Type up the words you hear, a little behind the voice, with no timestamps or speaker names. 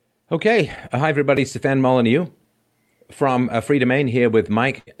Okay. Hi, everybody. Stefan Molyneux from Free Domain here with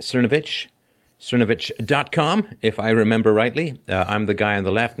Mike Cernovich, cernovich.com, if I remember rightly. I'm the guy on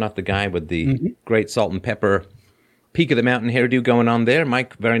the left, not the guy with the great salt and pepper peak of the mountain hairdo going on there.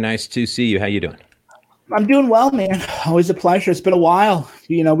 Mike, very nice to see you. How you doing? I'm doing well, man. Always a pleasure. It's been a while.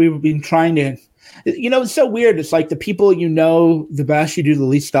 We've been trying to, it's so weird. It's like the people the best, you do the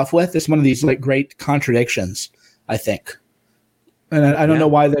least stuff with. It's one of these like great contradictions, I think. And I don't know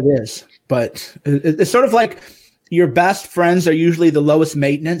why that is, but it's sort of like your best friends are usually the lowest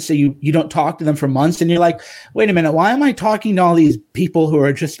maintenance. So you don't talk to them for months and you're like, wait a minute, why am I talking to all these people who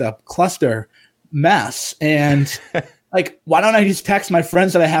are just a cluster mess? And like, why don't I just text my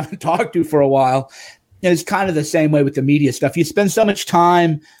friends that I haven't talked to for a while? And it's kind of the same way with the media stuff. You spend so much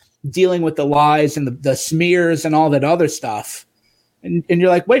time dealing with the lies and the smears and all that other stuff. And you're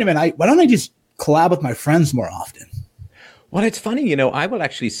like, wait a minute, why don't I just collab with my friends more often? Well, it's funny, I will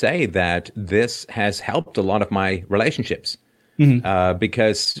actually say that this has helped a lot of my relationships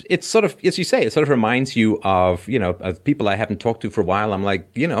because it's sort of, as you say, it sort of reminds you of people I haven't talked to for a while. I'm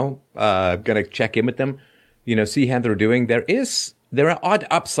like, going to check in with them, see how they're doing. There are odd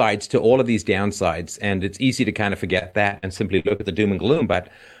upsides to all of these downsides, and it's easy to kind of forget that and simply look at the doom and gloom. But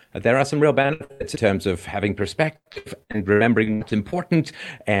there are some real benefits in terms of having perspective and remembering what's important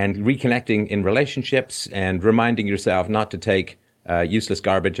and reconnecting in relationships and reminding yourself not to take useless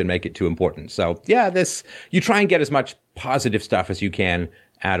garbage and make it too important. So, you try and get as much positive stuff as you can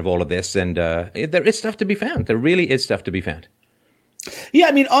out of all of this. And there is stuff to be found. There really is stuff to be found. Yeah,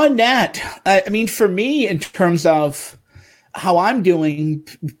 I mean, on that, for me, in terms of how I'm doing,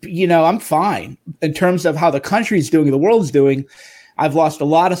 I'm fine. In terms of how the country's doing, the world's doing, I've lost a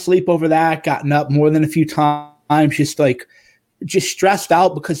lot of sleep over that, gotten up more than a few times, just stressed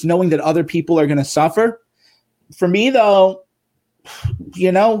out because knowing that other people are going to suffer. For me, though,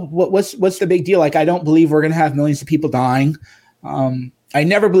 what's the big deal? Like, I don't believe we're going to have millions of people dying. I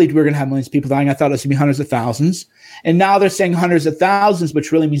never believed we were going to have millions of people dying. I thought it was going to be hundreds of thousands. And now they're saying hundreds of thousands,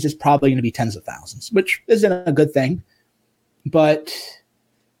 which really means it's probably going to be tens of thousands, which isn't a good thing. But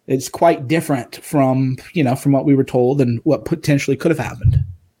it's quite different from what we were told and what potentially could have happened.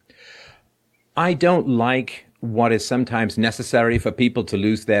 I don't like what is sometimes necessary for people to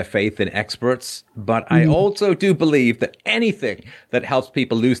lose their faith in experts, but I also do believe that anything that helps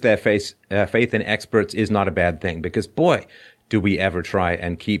people lose their faith in experts is not a bad thing, because boy, do we ever try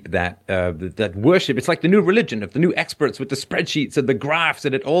and keep that worship. It's like the new religion of the new experts with the spreadsheets and the graphs,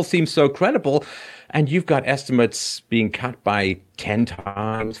 and it all seems so credible. And you've got estimates being cut by 10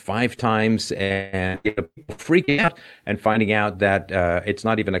 times, 5 times, and people freaking out and finding out that it's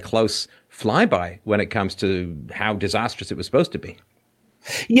not even a close flyby when it comes to how disastrous it was supposed to be.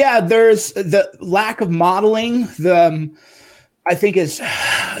 Yeah, there's the lack of modeling. I think is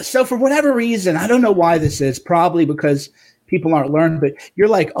so for whatever reason. I don't know why this is. Probably because people aren't learned, but you're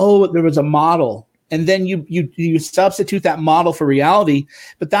like, oh, there was a model. And then you substitute that model for reality.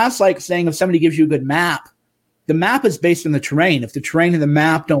 But that's like saying if somebody gives you a good map, the map is based on the terrain. If the terrain and the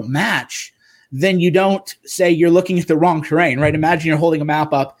map don't match, then you don't say you're looking at the wrong terrain, right? Imagine you're holding a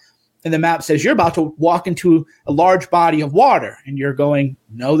map up and the map says you're about to walk into a large body of water. And you're going,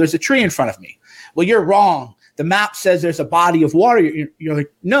 no, there's a tree in front of me. Well, you're wrong. The map says there's a body of water. You're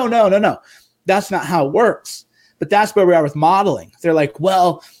like, no. That's not how it works. But that's where we are with modeling. They're like,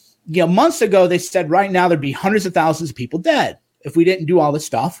 well, months ago, they said right now there'd be hundreds of thousands of people dead if we didn't do all this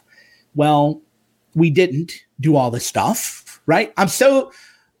stuff. Well, we didn't do all this stuff, right?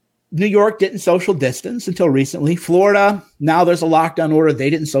 New York didn't social distance until recently. Florida, now there's a lockdown order.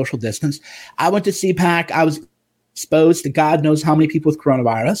 They didn't social distance. I went to CPAC. I was exposed to God knows how many people with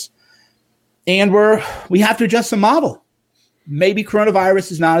coronavirus. And we have to adjust the model. Maybe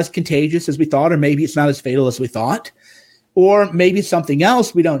coronavirus is not as contagious as we thought, or maybe it's not as fatal as we thought, or maybe it's something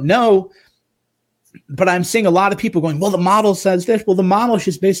else. We don't know. But I'm seeing a lot of people going, well, the model says this. Well, the model is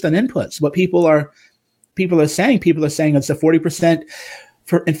just based on inputs. What people are saying it's a 40%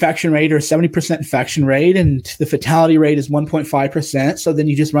 for infection rate or 70% infection rate, and the fatality rate is 1.5%. So then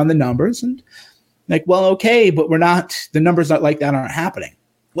you just run the numbers and like, well, okay, but the numbers like that aren't happening.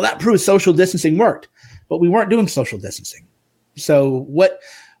 Well, that proves social distancing worked, but we weren't doing social distancing. So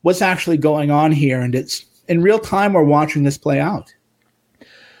what's actually going on here? And it's in real time we're watching this play out.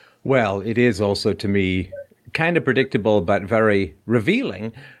 Well, it is also, to me, kind of predictable, but very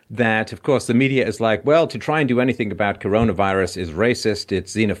revealing that, of course, the media is like, well, to try and do anything about coronavirus is racist,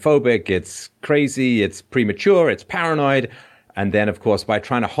 it's xenophobic, it's crazy, it's premature, it's paranoid. And then, of course, by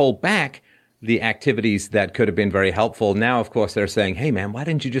trying to hold back the activities that could have been very helpful, now, of course, they're saying, hey, man, why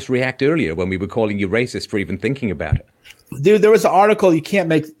didn't you just react earlier when we were calling you racist for even thinking about it? Dude, there was an article you can't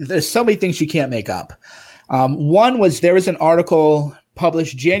make. There's so many things you can't make up. One was there was an article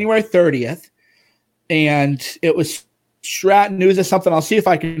published January 30th, and it was Strat News or something. I'll see if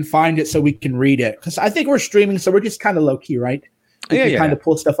I can find it so we can read it, because I think we're streaming, so we're just kind of low key, right? We can kind of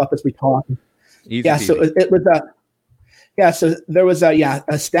pull stuff up as we talk. Easy, yeah. easy. So it was so there was a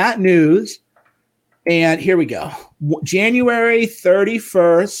Stat News, and here we go. January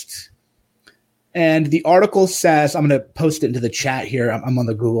 31st. And the article says, I'm going to post it into the chat here. I'm on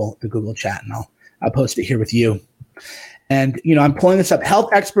the Google chat, and I'll post it here with you. And, I'm pulling this up. Health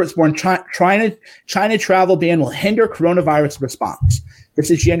experts warn China travel ban will hinder coronavirus response. This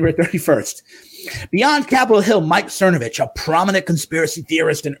is January 31st. Beyond Capitol Hill, Mike Cernovich, a prominent conspiracy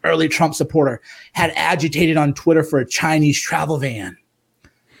theorist and early Trump supporter, had agitated on Twitter for a Chinese travel ban.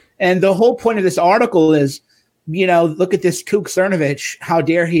 And the whole point of this article is, look at this kook Cernovich. How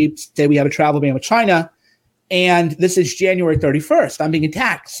dare he say we have a travel ban with China? And this is January 31st. I'm being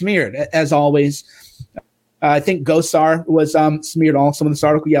attacked, smeared, as always. I think Gosar was smeared also in this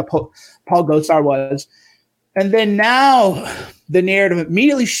article. Yeah, Paul Gosar was. And then now the narrative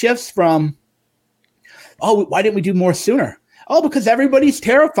immediately shifts from, why didn't we do more sooner? Oh, because everybody's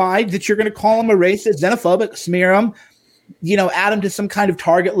terrified that you're going to call him a racist, xenophobic, smear him, add him to some kind of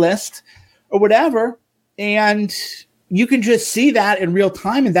target list or whatever. And you can just see that in real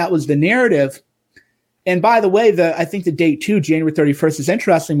time, and that was the narrative. And by the way, I think the date too, January 31st, is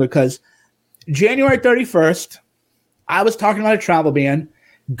interesting because January 31st, I was talking about a travel ban.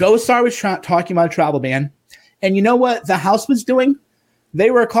 Gosar was talking about a travel ban. And you know what the House was doing? They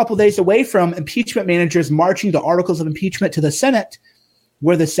were a couple days away from impeachment managers marching the articles of impeachment to the Senate,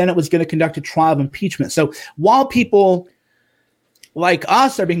 where the Senate was going to conduct a trial of impeachment. So while people like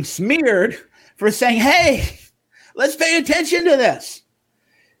us are being smeared for saying, hey, let's pay attention to this,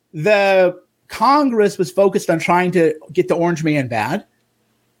 the Congress was focused on trying to get the orange man bad.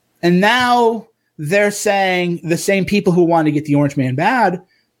 And now they're saying the same people who want to get the orange man bad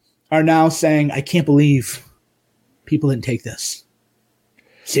are now saying, I can't believe people didn't take this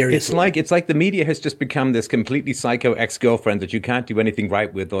seriously. It's like the media has just become this completely psycho ex-girlfriend that you can't do anything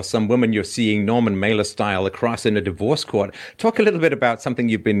right with, or some woman you're seeing Norman Mailer style across in a divorce court. Talk a little bit about something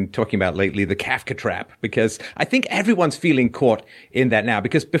you've been talking about lately, the Kafka trap, because I think everyone's feeling caught in that now,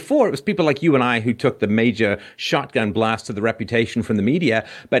 because before it was people like you and I who took the major shotgun blast to the reputation from the media.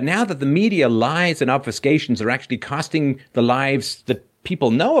 But now that the media lies and obfuscations are actually costing the lives that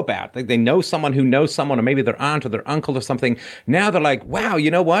people know about, like they know someone who knows someone, or maybe their aunt or their uncle or something. Now they're like, wow, you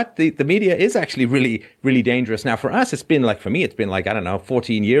know what? The media is actually really, really dangerous. Now for us, for me, it's been like, I don't know,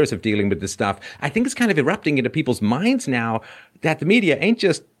 14 years of dealing with this stuff. I think it's kind of erupting into people's minds now that the media ain't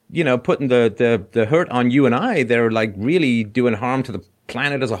just, putting the hurt on you and I. They're like really doing harm to the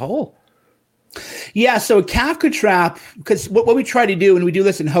planet as a whole. Yeah. So a Kafka trap, because what we try to do, and we do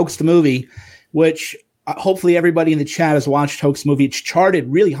this in Hoax the Movie, which hopefully everybody in the chat has watched Hoax Movie. It's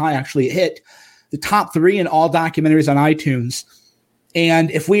charted really high, actually. It hit the top 3 in all documentaries on iTunes.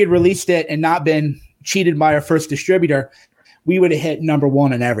 And if we had released it and not been cheated by our first distributor, we would have hit number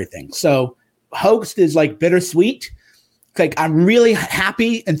 1 in everything. So Hoaxed is like bittersweet. Like, I'm really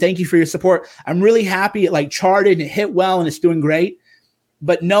happy, and thank you for your support. I'm really happy it like charted and it hit well and it's doing great.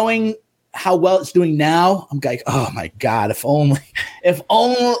 But knowing how well it's doing now, I'm like, oh my God, if only,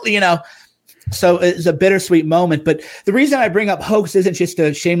 So it's a bittersweet moment. But the reason I bring up Hoax isn't just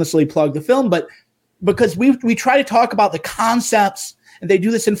to shamelessly plug the film, but because we try to talk about the concepts, and they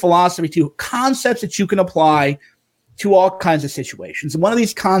do this in philosophy too, concepts that you can apply to all kinds of situations. And one of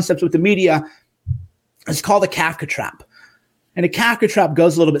these concepts with the media is called the Kafka trap. And a Kafka trap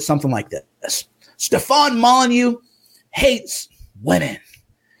goes a little bit something like this. Stefan Molyneux hates women.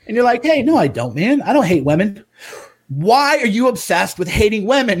 And you're like, hey, no, I don't, man. I don't hate women. Why are you obsessed with hating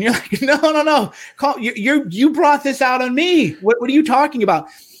women? You're like, no. You brought this out on me. What are you talking about?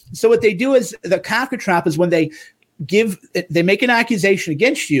 So what they do is the Kafka trap is when they make an accusation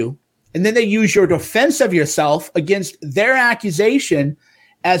against you, and then they use your defense of yourself against their accusation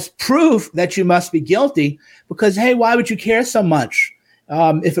as proof that you must be guilty. Because, hey, why would you care so much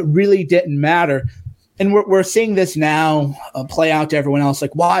if it really didn't matter? And we're seeing this now play out to everyone else.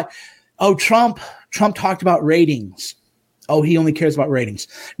 Like, why? Oh, Trump talked about ratings. Oh, he only cares about ratings.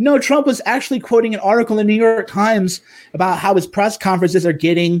 No, Trump was actually quoting an article in the New York Times about how his press conferences are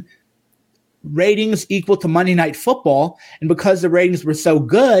getting ratings equal to Monday Night Football. And because the ratings were so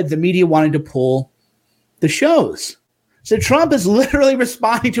good, the media wanted to pull the shows. So Trump is literally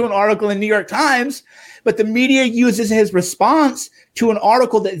responding to an article in the New York Times, but the media uses his response to an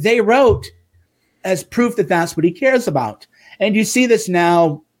article that they wrote as proof that that's what he cares about. And you see this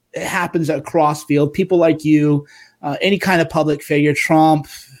now. It happens across field. People like you, any kind of public figure, Trump.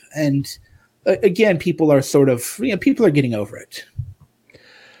 And again, people are people are getting over it.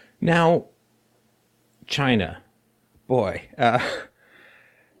 Now, China, boy, I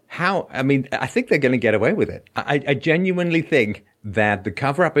think they're going to get away with it. I genuinely think that the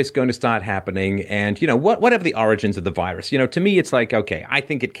cover-up is going to start happening. And, whatever the origins of the virus, to me, it's like, okay, I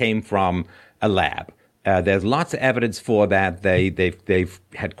think it came from a lab. There's lots of evidence for that. They've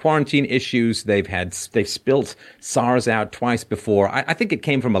had quarantine issues. They've spilt SARS out twice before. I think it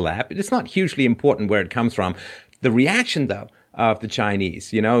came from a lab. It's not hugely important where it comes from. The reaction, though, of the Chinese,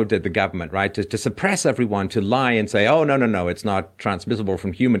 the government, right, to suppress everyone, to lie and say, oh, no, it's not transmissible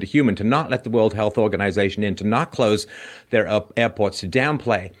from human to human, to not let the World Health Organization in, to not close their airports, to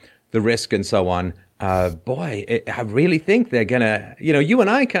downplay the risk and so on. I really think they're going to, you and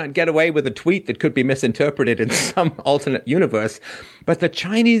I can't get away with a tweet that could be misinterpreted in some alternate universe, but the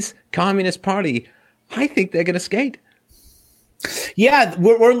Chinese Communist Party, I think they're going to skate. Yeah,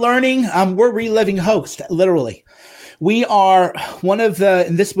 we're learning. We're reliving hoax, literally. We are one of the,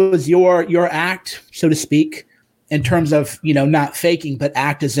 and this was your act, so to speak, in terms of, not faking, but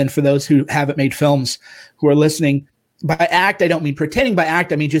act as in for those who haven't made films who are listening. By act, I don't mean pretending. By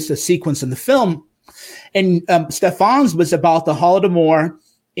act, I mean just a sequence in the film. And Stefan's was about the Holodomor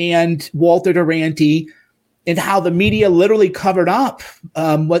and Walter Duranty and how the media literally covered up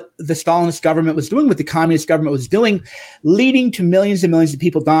what the Stalinist government was doing, what the communist government was doing, leading to millions and millions of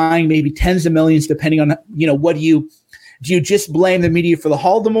people dying, maybe tens of millions, depending on, what do you just blame the media for the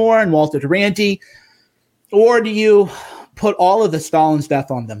Holodomor and Walter Duranty, or do you put all of the Stalin's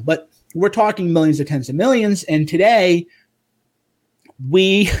death on them? But we're talking millions or tens of millions. And today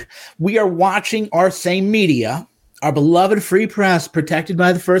we are watching our same media, our beloved free press protected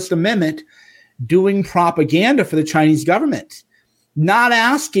by the First Amendment, doing propaganda for the Chinese government, not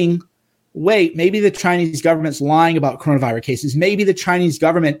asking, wait, maybe the Chinese government's lying about coronavirus cases. Maybe the Chinese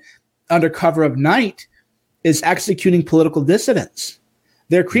government, under cover of night, is executing political dissidents.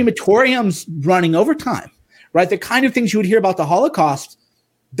 Their crematoriums running overtime, right? The kind of things you would hear about the Holocaust,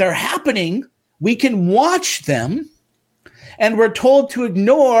 they're happening. We can watch them, and we're told to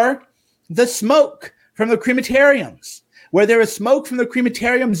ignore the smoke from the crematoriums. Where there is smoke from the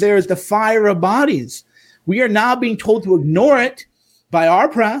crematoriums, there is the fire of bodies. We are now being told to ignore it by our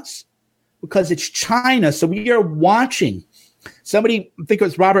press because it's China. So we are watching. Somebody, I think it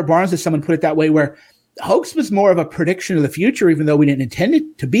was Robert Barnes, or someone put it that way, where hoax was more of a prediction of the future, even though we didn't intend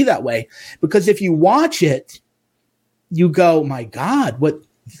it to be that way. Because if you watch it, you go, my God, what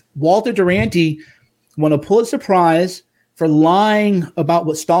Walter Duranty won a Pulitzer Prize for lying about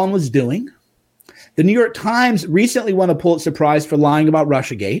what Stalin was doing. The New York Times recently won a Pulitzer Prize for lying about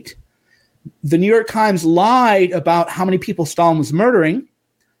Russiagate. The New York Times lied about how many people Stalin was murdering.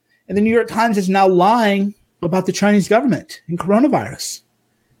 And the New York Times is now lying about the Chinese government and coronavirus.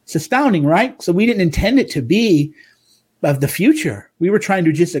 It's astounding, right? So we didn't intend it to be of the future. We were trying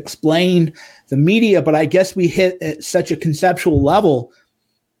to just explain the media, but I guess we hit at such a conceptual level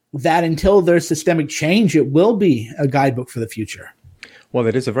that until there's systemic change, it will be a guidebook for the future. Well,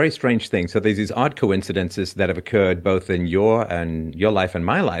 it is a very strange thing. So there's these odd coincidences that have occurred both in your life and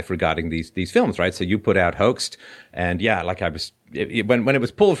my life regarding these films, right? So you put out Hoaxed, and yeah, like when it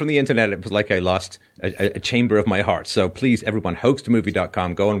was pulled from the internet, it was like I lost a chamber of my heart. So please, everyone,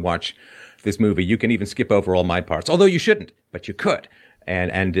 hoaxedmovie.com, go and watch this movie. You can even skip over all my parts, although you shouldn't, but you could.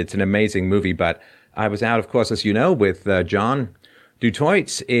 And it's an amazing movie. But I was out, of course, as you know, with John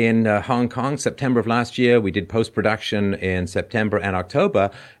Dutoit in Hong Kong, September of last year. We did post-production in September and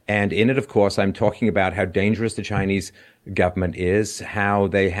October. And in it, of course, I'm talking about how dangerous the Chinese government is, how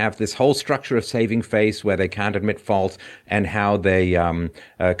they have this whole structure of saving face where they can't admit fault, and how they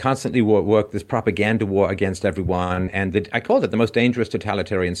constantly work this propaganda war against everyone. And I called it the most dangerous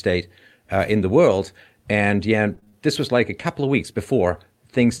totalitarian state in the world. And yeah, this was like a couple of weeks before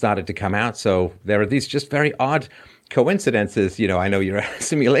things started to come out. So there are these just very odd coincidences. I know you're a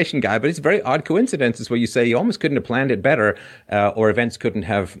simulation guy, but it's very odd coincidences where you say you almost couldn't have planned it better, or events couldn't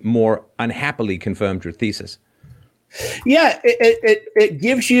have more unhappily confirmed your thesis. Yeah, it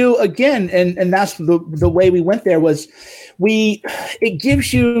gives you, again, and that's the way we went there, was it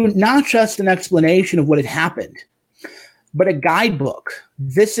gives you not just an explanation of what had happened, but a guidebook.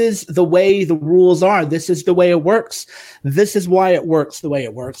 This is the way the rules are. This is the way it works. This is why it works the way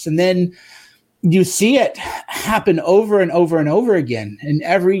it works. And then you see it happen over and over and over again in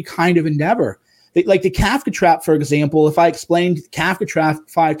every kind of endeavor. Like the Kafka trap, for example, if I explained Kafka trap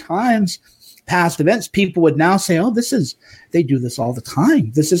 5 times, past events, people would now say, oh, they do this all the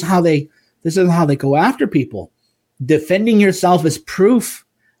time. This is how they go after people. Defending yourself is proof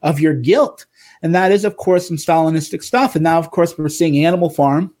of your guilt. And that is, of course, some Stalinistic stuff. And now, of course, we're seeing Animal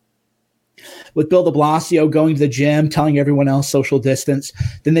Farm with Bill de Blasio going to the gym, telling everyone else social distance.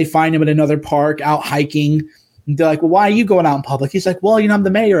 Then they find him at another park out hiking. And they're like, well, why are you going out in public? He's like, well, I'm the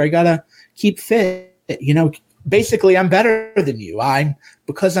mayor. I got to keep fit. Basically, I'm better than you.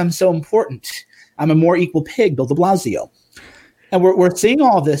 Because I'm so important. I'm a more equal pig, Bill de Blasio. And we're seeing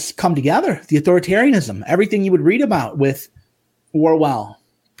all this come together. The authoritarianism, everything you would read about with Orwell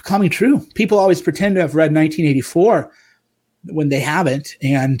coming true. People always pretend to have read 1984 when they haven't,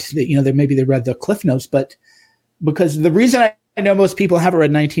 and maybe they read the Cliff Notes. But because the reason I know most people haven't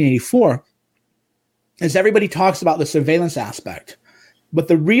read 1984 is everybody talks about the surveillance aspect. But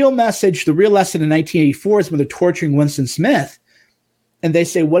the real message, the real lesson in 1984 is when they're torturing Winston Smith, and they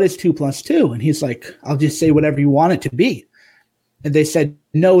say, "What is 2 + 2?" And he's like, "I'll just say whatever you want it to be." And they said,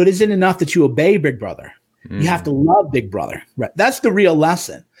 "No, it isn't enough that you obey Big Brother. You have to love Big Brother." Right? That's the real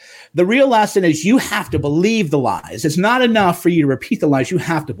lesson. The real lesson is you have to believe the lies. It's not enough for you to repeat the lies. You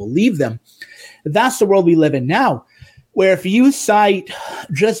have to believe them. That's the world we live in now, where if you cite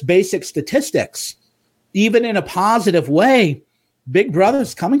just basic statistics, even in a positive way, Big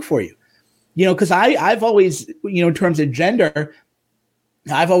Brother's coming for you. Because I've always, in terms of gender,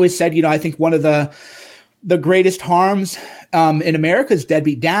 I've always said, I think one of the greatest harms in America is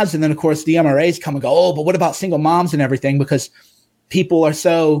deadbeat dads. And then, of course, the MRAs come and go, oh, but what about single moms and everything? Because people are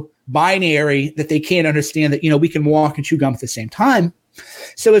so binary that they can't understand that, we can walk and chew gum at the same time.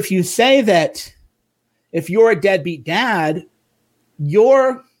 So if you say that if you're a deadbeat dad,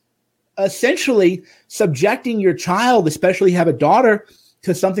 you're essentially subjecting your child, especially have a daughter,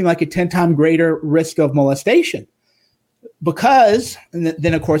 to something like a 10-time greater risk of molestation. Because, and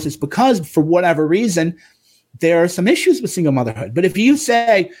then of course it's because for whatever reason, there are some issues with single motherhood. But if you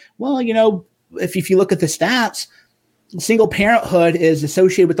say, well, if you look at the stats, single parenthood is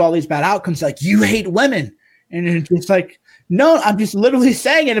associated with all these bad outcomes, like you hate women. And it's just like, no, I'm just literally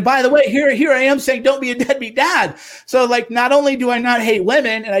saying it. And by the way, here I am saying, don't be a deadbeat dad. So like, not only do I not hate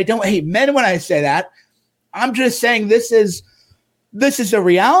women and I don't hate men when I say that, I'm just saying this is a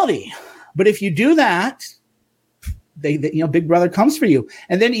reality. But if you do that, Big Brother comes for you.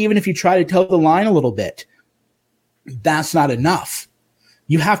 And then even if you try to toe the line a little bit, that's not enough.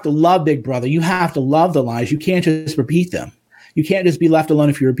 You have to love Big Brother. You have to love the lies. You can't just repeat them. You can't just be left alone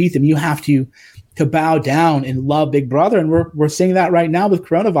if you repeat them. You have to bow down and love Big Brother. And we're seeing that right now with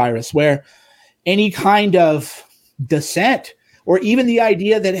coronavirus, where any kind of dissent or even the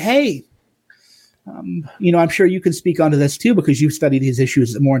idea that, hey, I'm sure you can speak onto this too, because you've studied these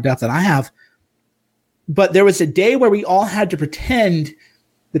issues more in depth than I have. But there was a day where we all had to pretend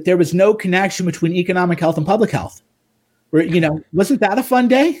that there was no connection between economic health and public health. Where, wasn't that a fun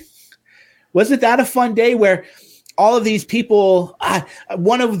day? Wasn't that a fun day where all of these people,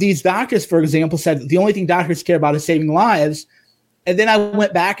 one of these doctors, for example, said the only thing doctors care about is saving lives. And then I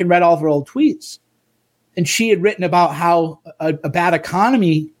went back and read all of her old tweets. And she had written about how a bad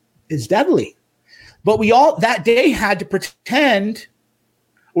economy is deadly. But we all that day had to pretend,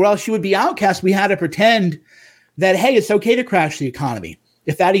 or else she would be outcast. We had to pretend that, hey, it's okay to crash the economy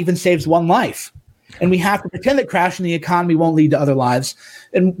if that even saves one life. And we have to pretend that crashing the economy won't lead to other lives.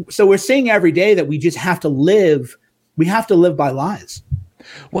 And so we're seeing every day that we just have to live. We have to live by lies.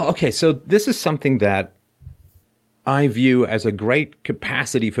 Well, okay. So this is something that I view as a great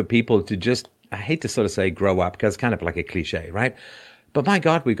capacity for people to just, I hate to sort of say grow up, because it's kind of like a cliche, right? But my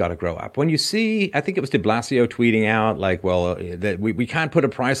God, we've got to grow up. When you see, I think it was de Blasio tweeting out like, well, that we can't put a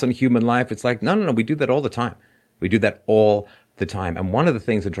price on human life. It's like, no, we do that all the time. We do that all the time. And one of the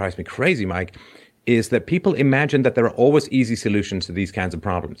things that drives me crazy, Mike, is that people imagine that there are always easy solutions to these kinds of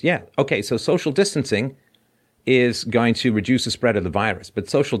problems. Yeah, okay, so social distancing is going to reduce the spread of the virus, but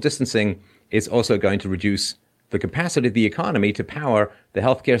social distancing is also going to reduce the capacity of the economy to power the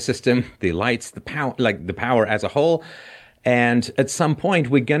healthcare system, the lights, the power as a whole. And at some point,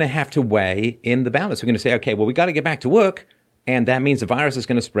 we're going to have to weigh in the balance. We're going to say, okay, well, we got to get back to work, and that means the virus is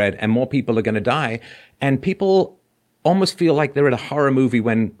going to spread and more people are going to die. And people almost feel like they're in a horror movie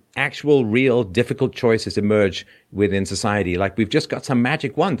when actual, real, difficult choices emerge within society. Like we've just got some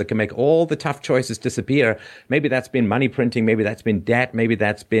magic wand that can make all the tough choices disappear. Maybe that's been money printing. Maybe that's been debt. Maybe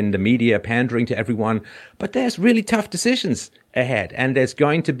that's been the media pandering to everyone. But there's really tough decisions ahead. And there's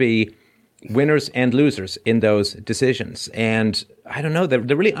going to be winners and losers in those decisions. And I don't know, there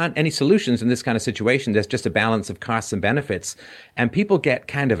really aren't any solutions in this kind of situation. There's just a balance of costs and benefits. And people get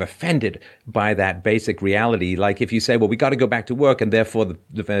kind of offended by that basic reality. Like if you say, well, we got to go back to work and therefore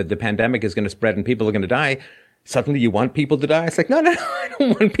the pandemic is going to spread and people are going to die. Suddenly you want people to die? It's like, no, I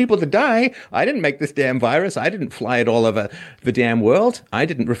don't want people to die. I didn't make this damn virus. I didn't fly it all over the damn world. I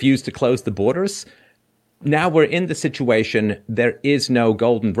didn't refuse to close the borders. Now we're in the situation. There is no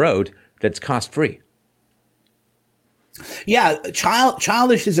golden road that's cost-free. Yeah,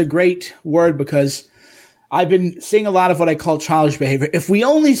 childish is a great word because I've been seeing a lot of what I call childish behavior. If we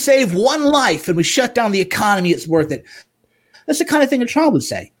only save one life and we shut down the economy, it's worth it. That's the kind of thing a child would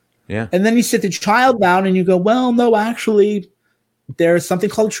say. Yeah. And then you sit the child down and you go, well, no, actually, there's something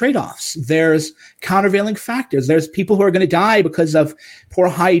called trade-offs. There's countervailing factors. There's people who are going to die because of poor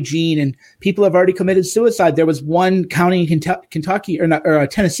hygiene, and people have already committed suicide. There was one county in Kentucky, or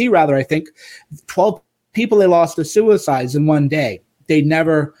Tennessee, rather, I think, 12 people they lost to suicides in one day. They'd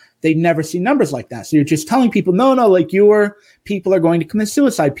never see numbers like that. So you're just telling people, no, like your people are going to commit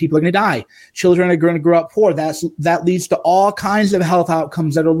suicide. People are going to die. Children are going to grow up poor. That leads to all kinds of health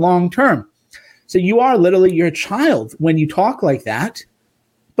outcomes that are long term. So you are literally your child when you talk like that.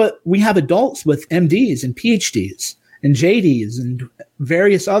 But we have adults with MDs and PhDs and JDs and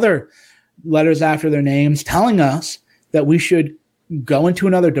various other letters after their names telling us that we should go into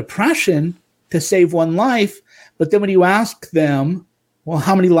another depression to save one life. But then when you ask them, well,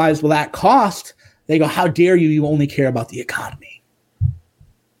 how many lives will that cost? They go, how dare you? You only care about the economy.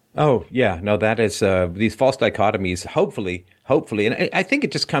 Oh, yeah. No, that is these false dichotomies, hopefully. And I think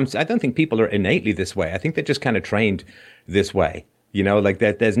it just comes, I don't think people are innately this way. I think they're just kind of trained this way. You know, like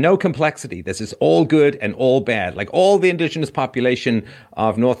that there's no complexity. This is all good and all bad. Like all the indigenous population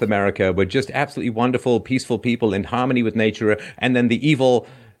of North America were just absolutely wonderful, peaceful people in harmony with nature. And then the evil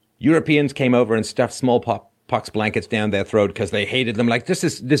Europeans came over and stuffed smallpox blankets down their throat because they hated them. Like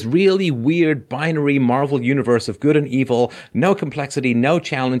this really weird binary Marvel universe of good and evil, no complexity, no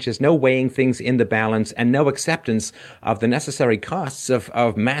challenges, no weighing things in the balance, and no acceptance of the necessary costs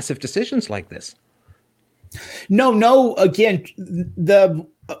of massive decisions like this. No. Again, the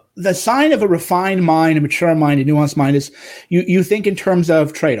sign of a refined mind, a mature mind, a nuanced mind is you think in terms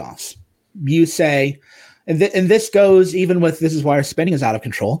of trade-offs. You say, and this goes even with, this is why our spending is out of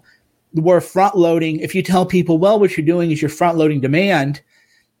control. We're front loading. If you tell people, well, what you're doing is you're front loading demand,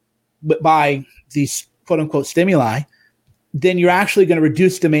 but by these quote unquote stimuli, then you're actually going to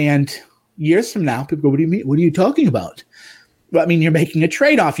reduce demand years from now. People go, what do you mean? What are you talking about? Well, I mean, you're making a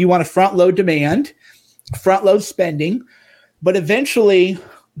trade-off. You want to front load demand, front load spending, but eventually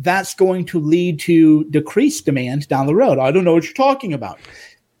that's going to lead to decreased demand down the road. I don't know what you're talking about.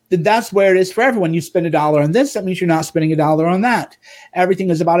 That's where it is for everyone. You spend $1 on this, that means you're not spending $1 on that. Everything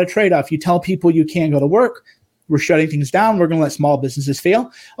is about a trade-off. You tell people you can't go to work, we're shutting things down, we're going to let small businesses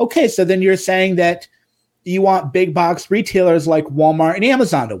fail. Okay, so then you're saying that you want big box retailers like Walmart and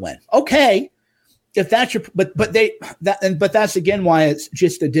Amazon to win. Okay, if that's your, but that's again why it's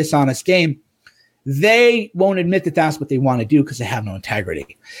just a dishonest game. They won't admit that that's what they want to do because they have no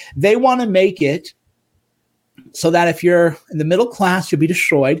integrity. They want to make it so that if you're in the middle class, you'll be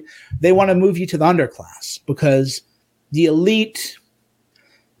destroyed. They want to move you to the underclass because the elite,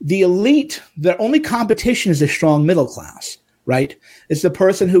 their only competition is a strong middle class, right? It's the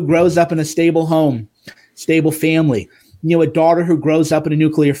person who grows up in a stable home, stable family. You know, a daughter who grows up in a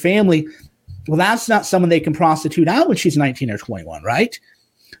nuclear family. Well, that's not someone they can prostitute out when she's 19 or 21, right?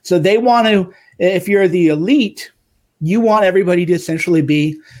 So they want to, if you're the elite, you want everybody to essentially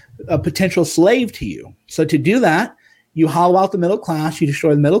be a potential slave to you. So to do that, you hollow out the middle class, you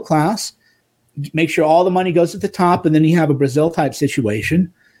destroy the middle class, make sure all the money goes at the top, and then you have a Brazil type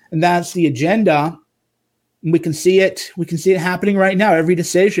situation. And that's the agenda. We can see it happening right now. Every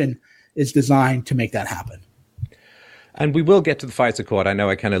decision is designed to make that happen. And we will get to the FISA court. I know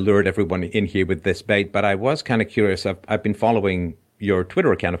I kind of lured everyone in here with this bait, but I was kind of curious. I've been following your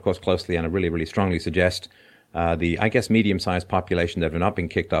Twitter account, of course, closely, and I really, really strongly suggest the, I guess, medium-sized population that have not been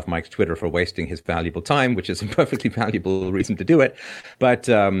kicked off Mike's Twitter for wasting his valuable time, which is a perfectly valuable reason to do it. But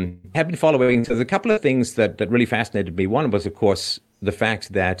have been following. So there's a couple of things that really fascinated me. One was, of course, the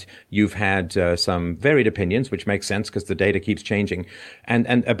fact that you've had some varied opinions, which makes sense because the data keeps changing, and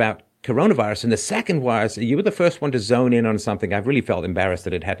about coronavirus. And the second was you were the first one to zone in on something. I've really felt embarrassed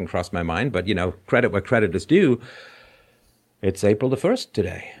that it hadn't crossed my mind, but, you know, credit where credit is due. It's April the 1st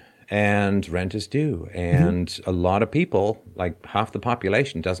today. And rent is due. And a lot of people, like half the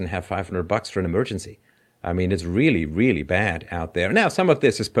population, doesn't have $500 for an emergency. I mean, it's really, really bad out there. Now, some of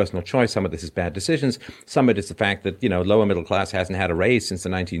this is personal choice. Some of this is bad decisions. Some of it is the fact that, you know, lower middle class hasn't had a raise since the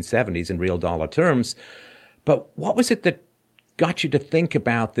 1970s in real dollar terms. But what was it that got you to think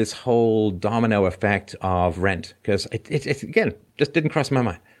about this whole domino effect of rent? Because it again, just didn't cross my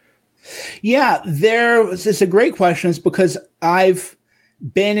mind. Yeah, it's a great question. It's because I've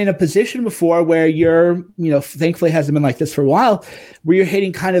been in a position before where you're, thankfully it hasn't been like this for a while, where you're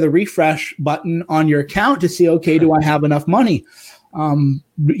hitting kind of the refresh button on your account to see, okay, do I have enough money?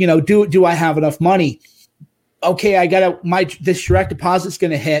 Do I have enough money? Okay, this direct deposit's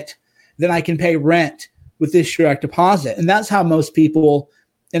going to hit, then I can pay rent with this direct deposit. And that's how most people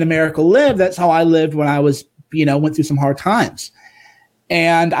in America live. That's how I lived when I was, went through some hard times.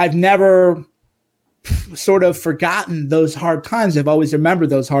 And I've never sort of forgotten those hard times. I've always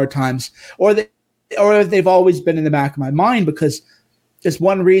remembered those hard times, or they've always been in the back of my mind, because it's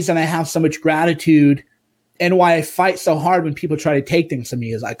one reason I have so much gratitude and why I fight so hard when people try to take things from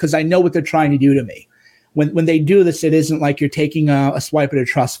me, is because I know what they're trying to do to me. When they do this, it isn't like you're taking a swipe at a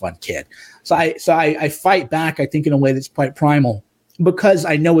trust fund, kid. So I fight back, I think, in a way that's quite primal, because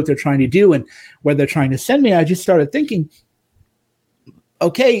I know what they're trying to do and where they're trying to send me. I just started thinking,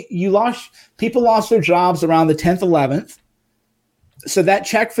 okay, people lost their jobs around the 10th, 11th. So that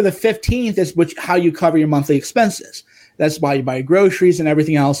check for the 15th is how you cover your monthly expenses. That's why you buy groceries and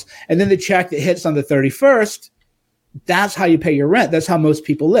everything else. And then the check that hits on the 31st, that's how you pay your rent. That's how most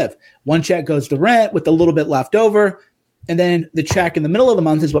people live. One check goes to rent with a little bit left over. And then the check in the middle of the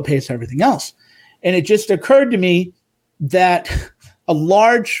month is what pays for everything else. And it just occurred to me that a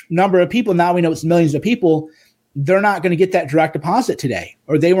large number of people, now we know it's millions of people, they're not going to get that direct deposit today,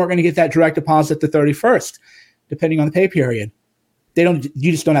 or they weren't going to get that direct deposit the 31st, depending on the pay period.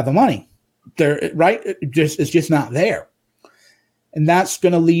 You just don't have the money. It's just not there. And that's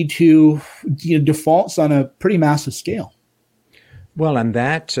going to lead to defaults on a pretty massive scale. Well, and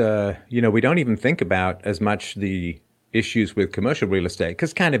that, we don't even think about as much the issues with commercial real estate,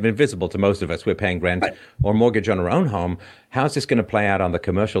 because kind of invisible to most of us. We're paying rent or mortgage on our own home. How's this going to play out on the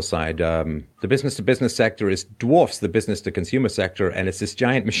commercial side? The business-to-business sector dwarfs the business-to-consumer sector, and it's this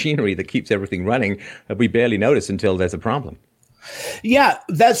giant machinery that keeps everything running that we barely notice until there's a problem. Yeah,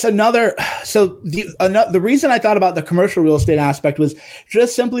 that's another. So the reason I thought about the commercial real estate aspect was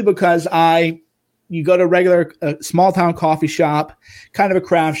just simply because you go to a regular small town coffee shop, kind of a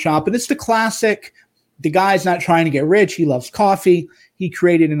craft shop, and it's the classic. The guy's not trying to get rich. He loves coffee. He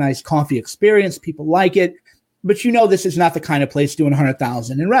created a nice coffee experience. People like it. But this is not the kind of place doing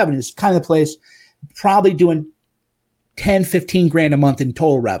 $100,000 in revenue. It's the kind of place probably doing 10, 15 grand a month in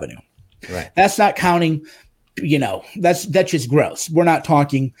total revenue. Right. That's not counting, that's just gross. We're not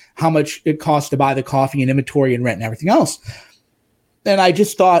talking how much it costs to buy the coffee and inventory and rent and everything else. And I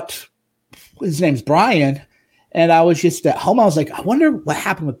just thought, his name's Brian. And I was just at home. I was like, I wonder what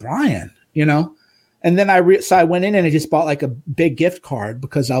happened with Brian, And then I went in and I just bought like a big gift card,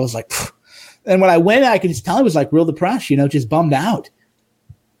 because I was like, phew. And when I went, I could just tell he was like real depressed, just bummed out,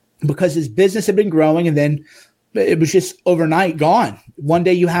 because his business had been growing, and then it was just overnight gone. One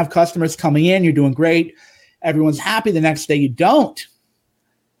day you have customers coming in, you're doing great, everyone's happy. The next day you don't.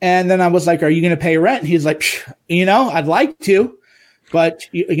 And then I was like, are you going to pay rent? And he's like, I'd like to, but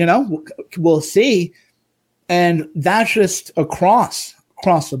we'll see. And that's just across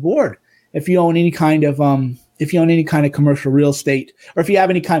the board. If you own any kind of commercial real estate, or if you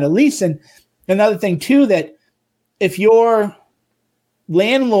have any kind of lease. And another thing too, that if your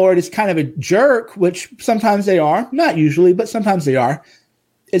landlord is kind of a jerk, which sometimes they are, not usually, but sometimes they are,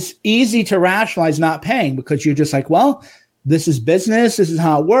 it's easy to rationalize not paying, because you're just like, well, this is business. This is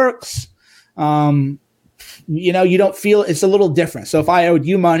how it works. You don't feel, it's a little different. So if I owed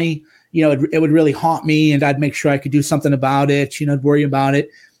you money, it would really haunt me, and I'd make sure I could do something about it, I'd worry about it.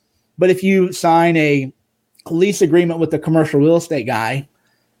 But if you sign a lease agreement with the commercial real estate guy,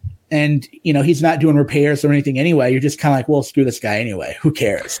 and he's not doing repairs or anything anyway, you're just kind of like, well, screw this guy anyway. Who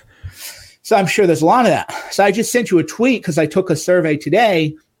cares? So I'm sure there's a lot of that. So I just sent you a tweet because I took a survey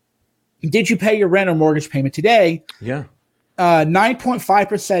today. Did you pay your rent or mortgage payment today? Yeah.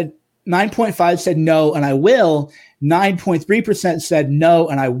 9.5% said no, and I will. 9.3% said no,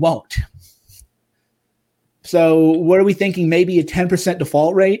 and I won't. So what are we thinking? Maybe a 10%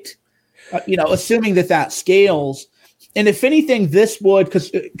 default rate? Assuming that scales. And if anything, this would,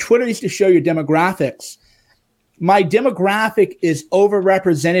 because Twitter used to show your demographics. My demographic is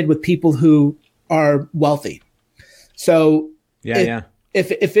overrepresented with people who are wealthy. So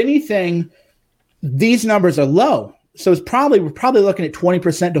if anything, these numbers are low. So we're probably looking at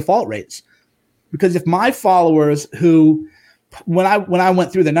 20% default rates. Because if my followers who, when I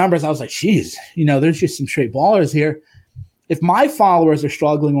went through the numbers, I was like, geez, there's just some straight ballers here. If my followers are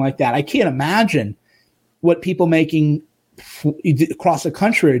struggling like that, I can't imagine what people making across the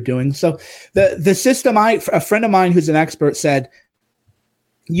country are doing. So the system, a friend of mine who's an expert said,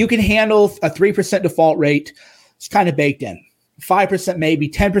 you can handle a 3% default rate. It's kind of baked in. 5% maybe,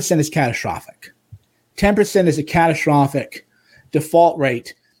 10% is catastrophic. 10% is a catastrophic default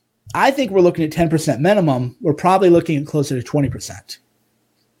rate. I think we're looking at 10% minimum. We're probably looking at closer to 20%.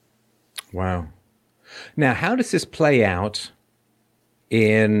 Wow. Now, how does this play out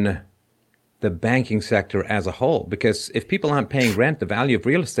in the banking sector as a whole? Because if people aren't paying rent, the value of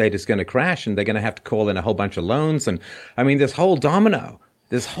real estate is going to crash, and they're going to have to call in a whole bunch of loans. And I mean, this whole domino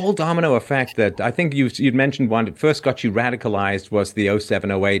effect that I think you'd mentioned one that first got you radicalized was the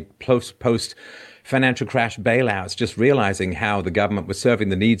 07-08 post financial crash bailouts, just realizing how the government was serving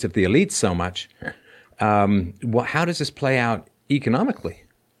the needs of the elites so much. How does this play out economically?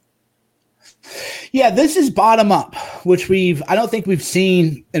 Yeah, this is bottom up, which I don't think we've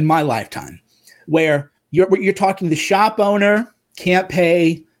seen in my lifetime, where you're talking the shop owner can't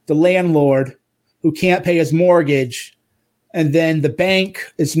pay the landlord who can't pay his mortgage, and then the bank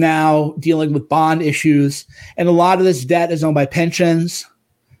is now dealing with bond issues, and a lot of this debt is owned by pensions.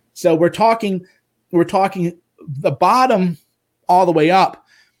 So we're talking the bottom all the way up.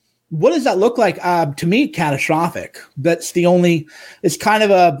 What does that look like? To me, catastrophic. It's kind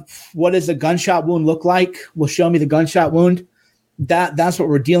of what does a gunshot wound look like? Will show me the gunshot wound. That's what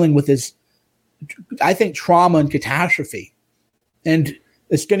we're dealing with is, I think, trauma and catastrophe. And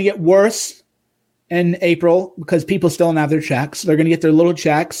it's going to get worse in April because people still don't have their checks. They're going to get their little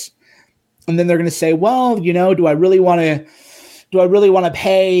checks. And then they're going to say, well, do I really want to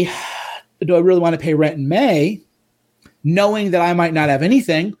pay rent in May, knowing that I might not have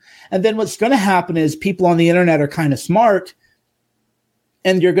anything? And then what's going to happen is people on the internet are kind of smart,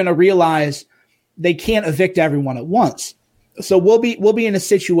 and you're going to realize they can't evict everyone at once. So we'll be in a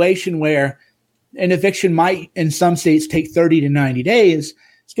situation where an eviction might, in some states, take 30 to 90 days.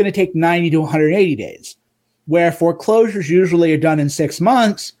 It's going to take 90 to 180 days. Where foreclosures usually are done in 6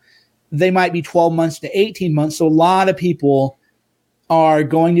 months, they might be 12 months to 18 months. So a lot of people are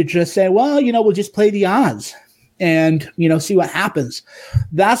going to just say, well, we'll just play the odds and, see what happens.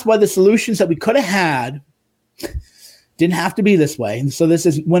 That's why the solutions that we could have had didn't have to be this way. And so this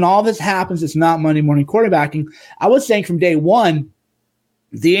is, when all this happens, it's not Monday morning quarterbacking. I was saying from day one,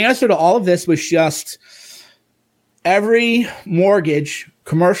 the answer to all of this was just every mortgage,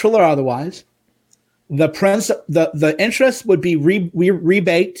 commercial or otherwise, the interest would be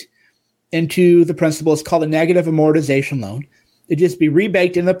rebaked into the principal. It's called a negative amortization loan. It'd just be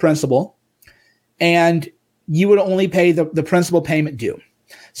rebaked in the principal, and you would only pay the principal payment due.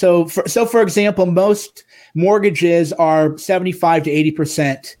 So for example, most mortgages are 75 to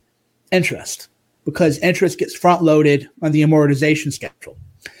 80% interest because interest gets front loaded on the amortization schedule.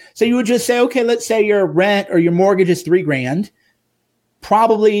 So you would just say, okay, let's say your rent or your mortgage is $3,000,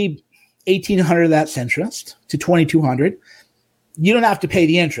 probably $1,800 of that's interest to $2,200. You don't have to pay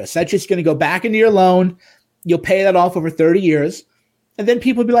the interest. That's just going to go back into your loan. You'll pay that off over 30 years. And then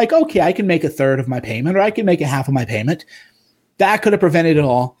people will be like, okay, I can make a third of my payment, or I can make a half of my payment. That could have prevented it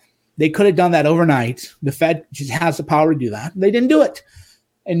all. They could have done that overnight. The Fed just has the power to do that. They didn't do it.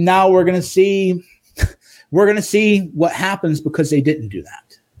 And now we're going to see what happens because they didn't do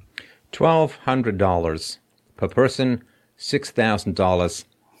that. $1,200 per person, $6,000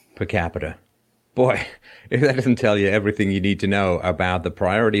 per capita. Boy, if that doesn't tell you everything you need to know about the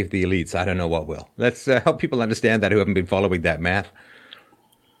priority of the elites, I don't know what will. Let's help people understand that who haven't been following that math.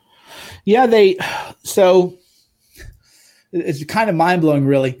 Yeah, so it's kind of mind-blowing,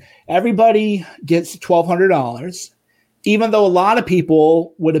 really. Everybody gets $1,200, even though a lot of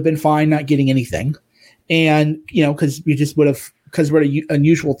people would have been fine not getting anything. And, because we just would have, because we're at an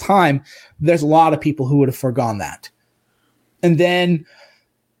unusual time, there's a lot of people who would have forgone that. And then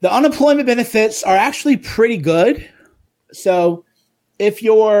the unemployment benefits are actually pretty good. So if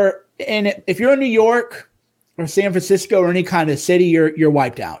you're in New York or San Francisco or any kind of city, you're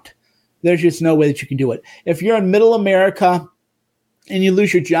wiped out. There's just no way that you can do it. If you're in middle America and you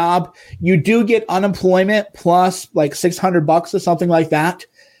lose your job, you do get unemployment plus like $600 or something like that.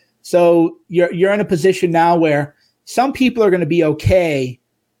 So you're in a position now where some people are going to be okay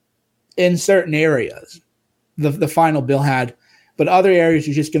in certain areas. The final bill had, but other areas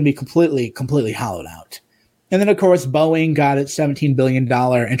are just going to be completely hollowed out. And then of course Boeing got its $17 billion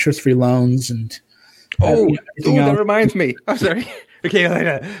interest-free loans and that reminds me. I'm sorry. Okay,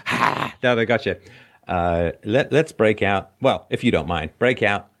 now I got you. Let's break out. Well, if you don't mind, break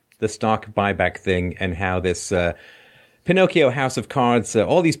out the stock buyback thing and how this Pinocchio house of cards,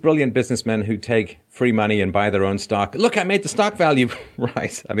 all these brilliant businessmen who take free money and buy their own stock. Look, I made the stock value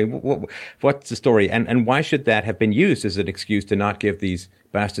rise. I mean, what's the story? And why should that have been used as an excuse to not give these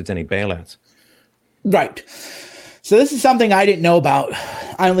bastards any bailouts? Right. So this is something I didn't know about.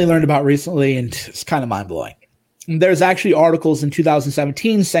 I only learned about recently, and it's kind of mind-blowing. There's actually articles in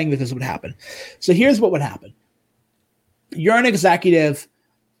 2017 saying that this would happen. So here's what would happen. you're an executive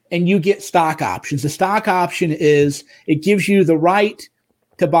and you get stock options. The stock option is it gives you the right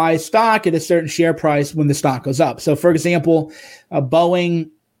to buy stock at a certain share price when the stock goes up. So, for example, Boeing,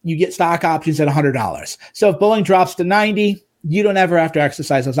 you get stock options at $100. So if Boeing drops to 90, you don't ever have to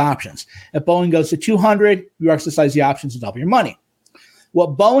exercise those options. If Boeing goes to 200, you exercise the options to double your money.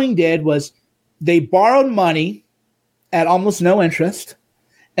 What Boeing did was they borrowed money at almost no interest,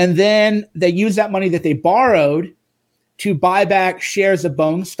 and then they used that money that they borrowed to buy back shares of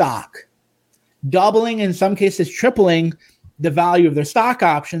Boeing stock, doubling, in some cases tripling, the value of their stock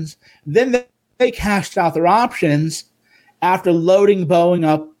options. Then they cashed out their options after loading Boeing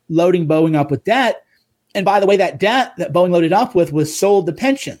up with debt. And by the way, that debt that Boeing loaded up with was sold to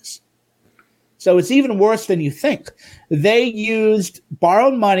pensions. So it's even worse than you think. They used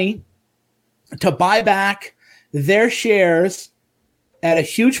borrowed money to buy back their shares at a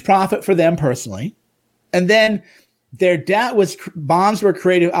huge profit for them personally. And then their debt bonds were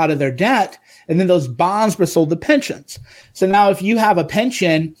created out of their debt. And then those bonds were sold to pensions. So now if you have a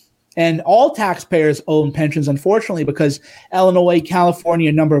pension, and all taxpayers own pensions, unfortunately, because Illinois, California,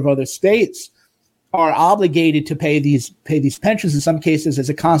 a number of other states are obligated to pay these pensions in some cases as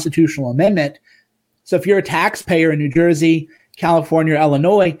a constitutional amendment. So if you're a taxpayer in New Jersey, California, or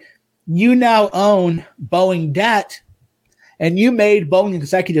Illinois, you now own Boeing debt, and you made Boeing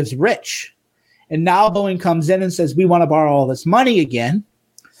executives rich. And now Boeing comes in and says, we want to borrow all this money again.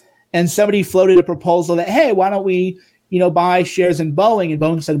 And somebody floated a proposal that, hey, why don't we, buy shares in Boeing? And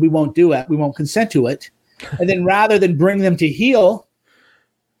Boeing said, we won't do it. We won't consent to it. And then rather than bring them to heel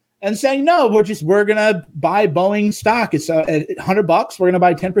and saying, no, we're going to buy Boeing stock. It's at $100. We're going to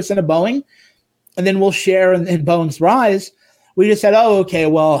buy 10% of Boeing, and then we'll share in Boeing's rise. We just said, oh, okay,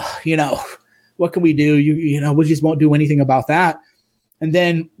 well, what can we do? We just won't do anything about that. And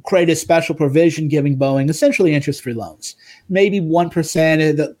then create a special provision giving Boeing essentially interest-free loans. Maybe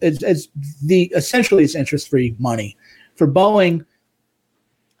 1% essentially it's interest-free money for Boeing.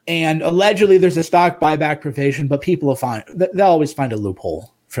 And allegedly there's a stock buyback provision, but they'll always find a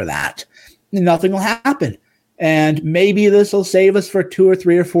loophole for that. And nothing will happen. And maybe this will save us for 2 or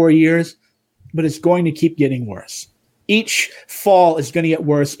 3 or 4 years, but it's going to keep getting worse. Each fall is going to get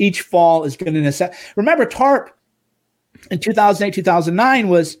worse. Each fall is going to remember TARP in 2008, 2009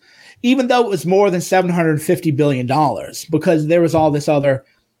 was, even though it was more than $750 billion, because there was all this other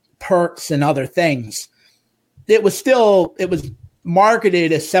perks and other things, it was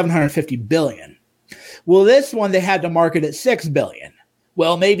marketed as $750 billion. Well, this one, they had to market at $6 billion.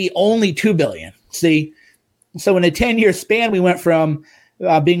 Well, maybe only $2 billion. See, so in a 10-year span, we went from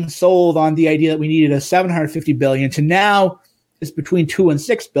being sold on the idea that we needed a $750 billion to now it's between $2 and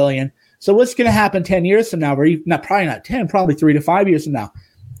 $6 billion. So what's going to happen 10 years from now? Probably not 10, probably 3 to 5 years from now.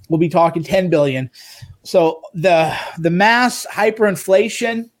 We'll be talking 10 billion. So the mass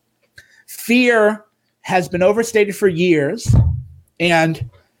hyperinflation fear has been overstated for years, and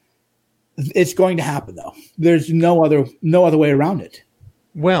it's going to happen though. There's no other way around it.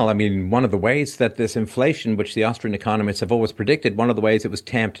 Well, I mean, one of the ways that this inflation, which the Austrian economists have always predicted, one of the ways it was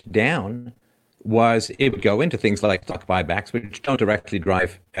tamped down was it would go into things like stock buybacks, which don't directly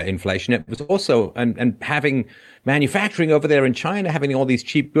drive inflation. It was also, and having manufacturing over there in China, having all these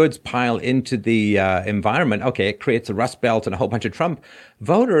cheap goods pile into the environment. Okay, it creates a Rust Belt and a whole bunch of Trump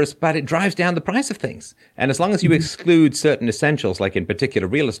voters, but it drives down the price of things. And as long as you exclude certain essentials, like in particular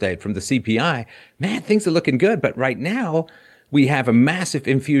real estate, from the CPI, man, things are looking good. But right now, we have a massive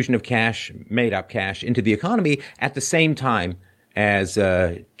infusion of cash, made up cash, into the economy at the same time as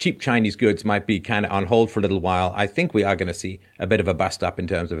cheap Chinese goods might be kind of on hold for a little while. I think we are going to see a bit of a bust up in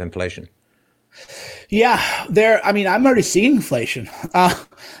terms of inflation. Yeah, I'm already seeing inflation.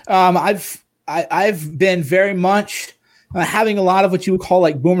 I've been very much having a lot of what you would call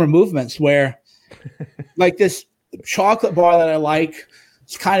like boomer movements, where like this chocolate bar that I like,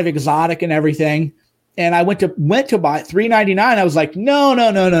 it's kind of exotic and everything. And I went to buy it, $3.99. I was like, no.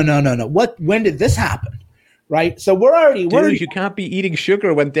 When did this happen? Right. So you can't be eating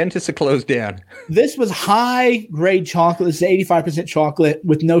sugar when dentists are closed down. This was high grade chocolate. This is 85% chocolate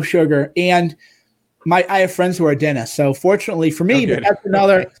with no sugar. And I have friends who are dentists. So fortunately for me, but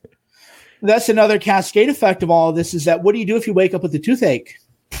that's another cascade effect of all of this, is that what do you do if you wake up with a toothache?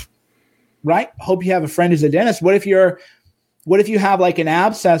 Right. Hope you have a friend who's a dentist. What if you have like an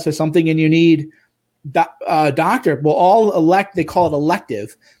abscess or something and you need doctor? Well, they call it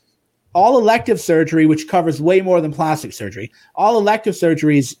elective. All elective surgery, which covers way more than plastic surgery, all elective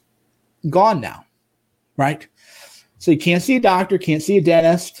surgery is gone now, right? So you can't see a doctor, can't see a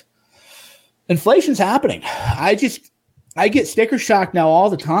dentist. Inflation's happening. I get sticker shock now all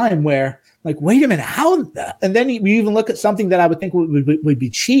the time, where Like, wait a minute, how? And then you even look at something that I would think would be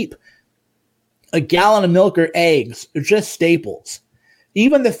cheap. A gallon of milk or eggs are just staples.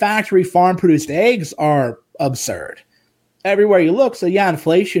 Even the factory farm-produced eggs are absurd. Everywhere you look. So, yeah,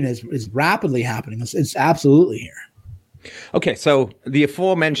 inflation is rapidly happening. It's absolutely here. Okay, so the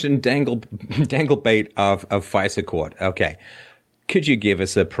aforementioned dangle bait of FISA court. Okay. Could you give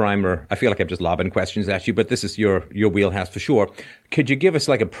us a primer? I feel like I'm just lobbing questions at you, but this is your wheelhouse for sure. Could you give us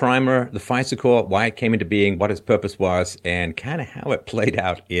like a primer, the FISA court, why it came into being, what its purpose was, and kind of how it played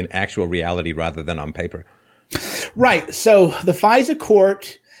out in actual reality rather than on paper? Right. So the FISA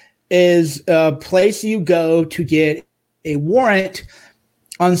court is a place you go to get a warrant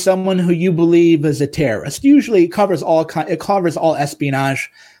on someone who you believe is a terrorist. Usually it covers all espionage,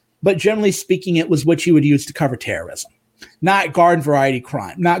 but generally speaking, it was what you would use to cover terrorism. Not garden variety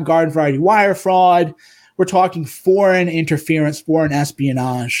crime, not garden variety wire fraud. We're talking foreign interference, foreign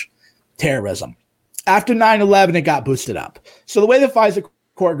espionage, terrorism. After 9/11, it got boosted up. So the way the FISA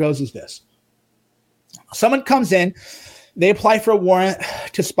court goes is this. Someone comes in, they apply for a warrant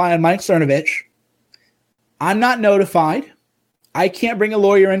to spy on Mike Cernovich. I'm not notified. I can't bring a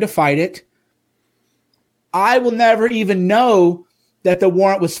lawyer in to fight it. I will never even know that the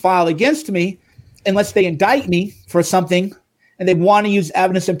warrant was filed against me unless they indict me for something and they want to use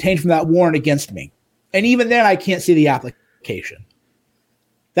evidence obtained from that warrant against me. And even then, I can't see the application.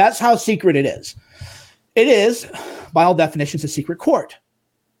 That's how secret it is. It is, by all definitions, a secret court.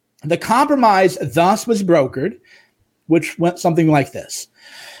 The compromise thus was brokered, which went something like this.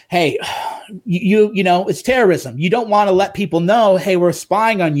 Hey, you know, it's terrorism. You don't want to let people know, hey, we're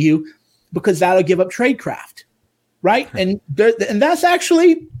spying on you because that'll give up tradecraft. Right. And that's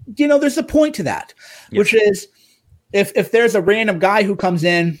actually, you know, there's a point to that, which is if there's a random guy who comes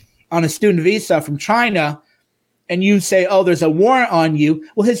in on a student visa from China and you say, oh, there's a warrant on you.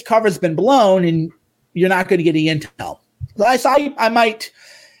 Well, his cover's been blown and you're not going to get any intel. So I might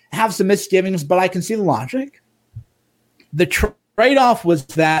have some misgivings, but I can see the logic. The trade-off was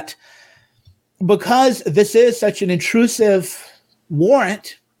that because this is such an intrusive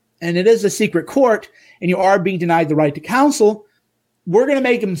warrant and it is a secret court, and you are being denied the right to counsel, we're going to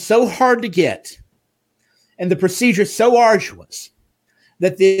make them so hard to get and the procedure so arduous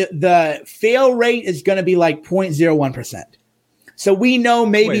that the fail rate is going to be like 0.01%. So we know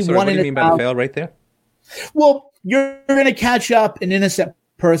maybe what do you mean by the fail rate there? Well, you're going to catch up an innocent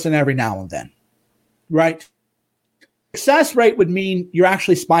person every now and then, right? Success rate would mean you're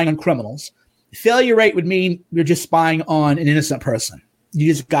actually spying on criminals. Failure rate would mean you're just spying on an innocent person. You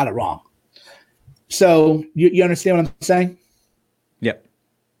just got it wrong. So you understand what I'm saying? Yep.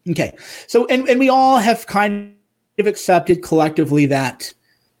 Okay. So, and we all have kind of accepted collectively that,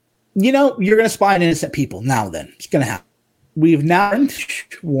 you know, you're going to spy on innocent people now and then. It's going to happen. We've now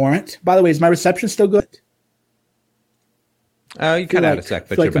warrant. By the way, is my reception still good? You cut out a sec,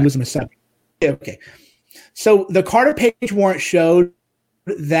 but you're back. Losing reception. Yeah, okay. So the Carter Page warrant showed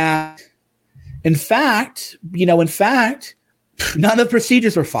that, in fact, none of the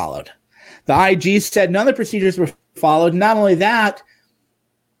procedures were followed. The IG said none of the procedures were followed. Not only that,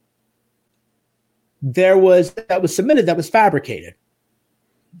 that was submitted that was fabricated.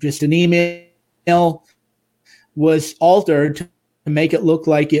 Just an email was altered to make it look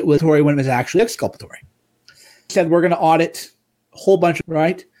like it was exculpatory when it was actually exculpatory. Said we're going to audit a whole bunch of,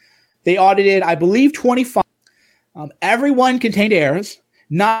 right? They audited, I believe, 25. Everyone contained errors.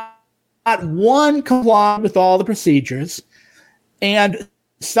 Not one complied with all the procedures. And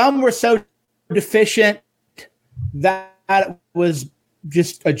some were so deficient that it was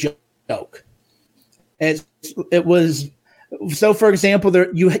just a joke. It was so. For example,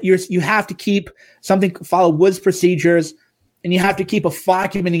 you have to keep something, follow Woods procedures, and you have to keep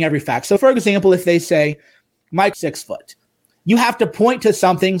documenting every fact. So, for example, if they say Mike's 6 foot, you have to point to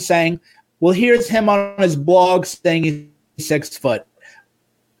something saying, "Well, here's him on his blog saying he's 6 foot,"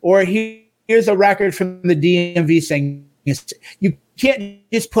 or here's a record from the DMV saying you can't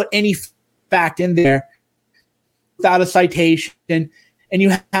just put any fact in there without a citation, and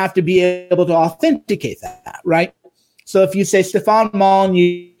you have to be able to authenticate that, right? So if you say Stefan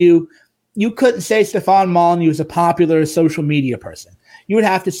Molyneux, you couldn't say Stefan Molyneux is a popular social media person. You would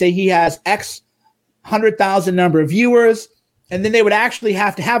have to say he has X 100,000 number of viewers, and then they would actually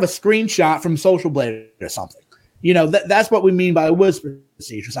have to have a screenshot from Social Blade or something. You know, that's what we mean by Woods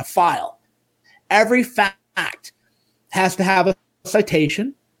procedures, a file. Every fact has to have a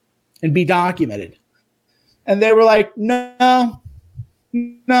citation and be documented. And they were like, no,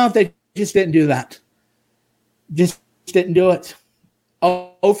 they just didn't do that. Just didn't do it.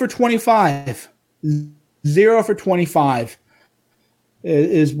 0 for 25. 0 for 25.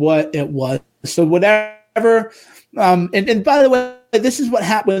 is what it was. So whatever. And by the way, this is what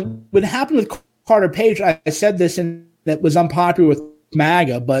happened. What happened with Carter Page, I said this, and that was unpopular with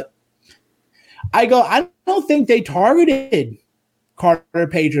MAGA, but I don't think they targeted Carter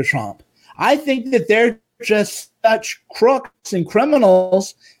Page or Trump. I think that they're just such crooks and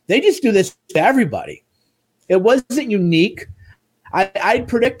criminals. They just do this to everybody. It wasn't unique. I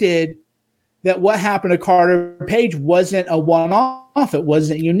predicted that what happened to Carter Page wasn't a one-off. It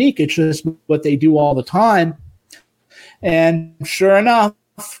wasn't unique. It's just what they do all the time. And sure enough,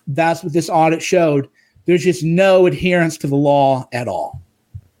 that's what this audit showed. There's just no adherence to the law at all.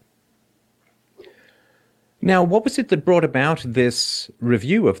 Now, what was it that brought about this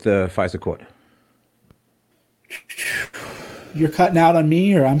review of the FISA court? You're cutting out on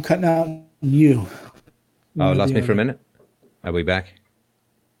me, or I'm cutting out on you? Oh, lost me for a minute. Are we back?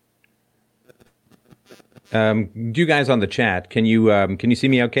 You guys on the chat, can you see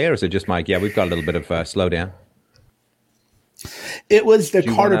me okay, or is it just Mike? Yeah, we've got a little bit of slowdown. It was the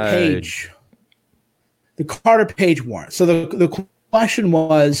Carter Page. The Carter Page warrant. So the question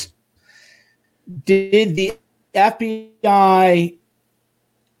was, did the FBI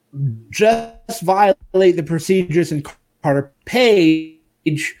just violate the procedures in Carter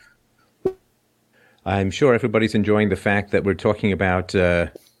Page? I'm sure everybody's enjoying the fact that we're talking about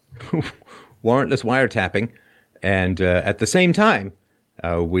warrantless wiretapping, and at the same time,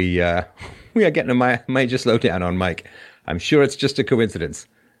 we are getting a major slowdown on Mike. I'm sure it's just a coincidence,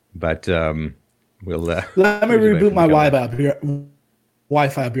 but we'll... Let me reboot my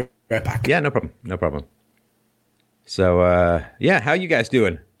Wi-Fi. I'll be right back. Yeah, no problem. So, how are you guys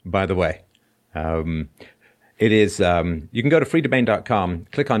doing, by the way? It is, you can go to freedomain.com,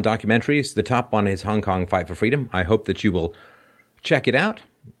 click on documentaries. The top one is Hong Kong Fight for Freedom. I hope that you will check it out.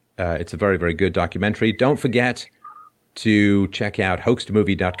 It's a very, very good documentary. Don't forget to check out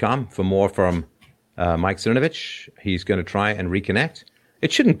hoaxedmovie.com for more from Mike Cernovich. He's going to try and reconnect.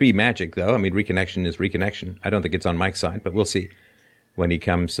 It shouldn't be magic, though. I mean, reconnection is reconnection. I don't think it's on Mike's side, but we'll see when he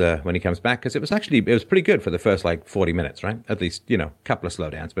comes back, because it was pretty good for the first 40 minutes, right? At least, a couple of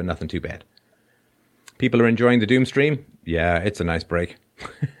slowdowns, but nothing too bad. People are enjoying the Doom stream. Yeah, it's a nice break.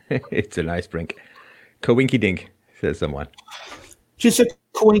 It's a nice break. Coinky dink, says someone. Just a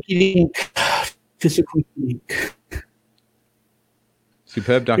coinky dink. Just a coinky dink.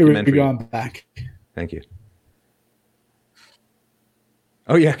 Superb documentary. You're going back. Thank you.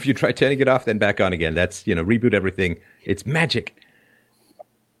 Oh, yeah, if you try turning it off, then back on again. That's, reboot everything. It's magic.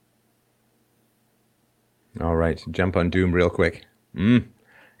 All right, jump on Doom real quick.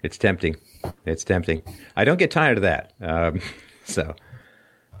 It's tempting. I don't get tired of that. So,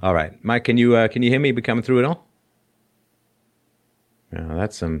 all right, Mike, can you hear me? Be coming through it all? Oh,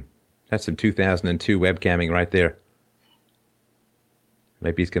 that's some 2002 webcamming right there.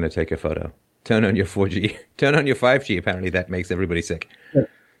 Maybe he's going to take a photo. Turn on your 4G. Turn on your 5G. Apparently, that makes everybody sick.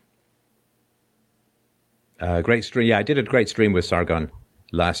 Yeah. Great stream. Yeah, I did a great stream with Sargon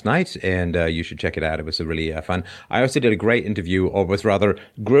last night, and you should check it out. It was really fun. I also did a great interview, or was rather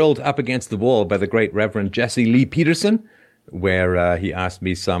grilled up against the wall by the great Reverend Jesse Lee Peterson, where he asked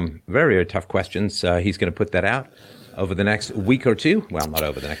me some very, very tough questions. He's going to put that out over the next week or two. Well, not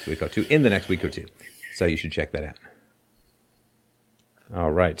over the next week or two, in the next week or two. So you should check that out.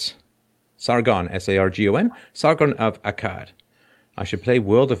 All right. Sargon, Sargon, Sargon of Akkad. I should play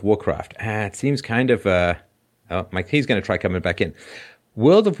World of Warcraft. It seems kind of... Mike, he's going to try coming back in.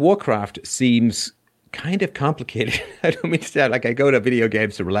 World of Warcraft seems kind of complicated. I don't mean to sound like I go to video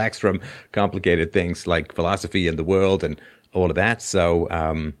games to relax from complicated things like philosophy and the world and all of that. So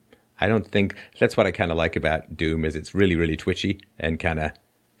I don't think... That's what I kind of like about Doom, is it's really, really twitchy and kind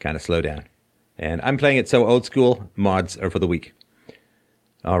of slow down. And I'm playing it so old school. Mods are for the weak.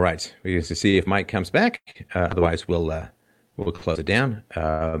 All right, we're going to see if Mike comes back. Otherwise, we'll close it down.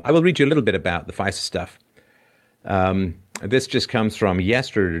 I will read you a little bit about the FISA stuff. This just comes from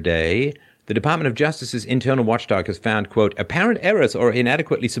yesterday. The Department of Justice's internal watchdog has found, quote, apparent errors or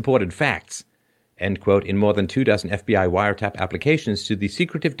inadequately supported facts, end quote, in more than 24 FBI wiretap applications to the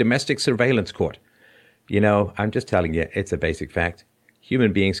secretive domestic surveillance court. I'm just telling you, it's a basic fact.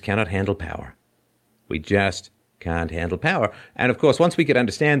 Human beings cannot handle power. We just can't handle power. And of course, once we could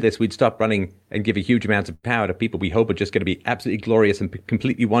understand this, we'd stop running and give huge amounts of power to people we hope are just going to be absolutely glorious and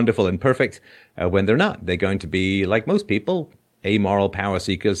completely wonderful and perfect when they're not. They're going to be, like most people, amoral power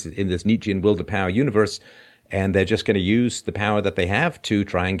seekers in this Nietzschean will to power universe, and they're just going to use the power that they have to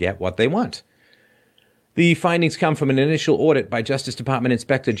try and get what they want. The findings come from an initial audit by Justice Department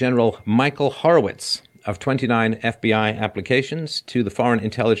Inspector General Michael Horowitz of 29 FBI applications to the Foreign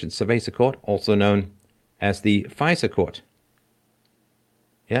Intelligence Surveillance Court, also known as the FISA Court.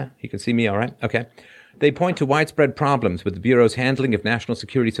 Yeah, you can see me all right? Okay. They point to widespread problems with the Bureau's handling of national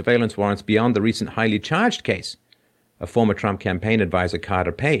security surveillance warrants beyond the recent highly charged case of former Trump campaign advisor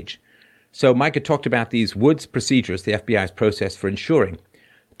Carter Page. So Micah talked about these Woods procedures, the FBI's process for ensuring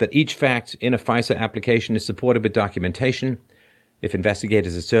that each fact in a FISA application is supported with documentation. If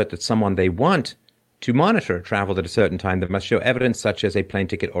investigators assert that someone they want to monitor traveled at a certain time, they must show evidence such as a plane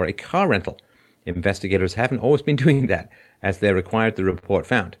ticket or a car rental. Investigators haven't always been doing that, as they're required, the report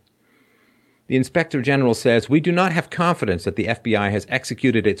found. The Inspector General says, "We do not have confidence that the FBI has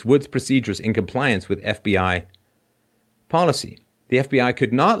executed its Woods procedures in compliance with FBI policy. The FBI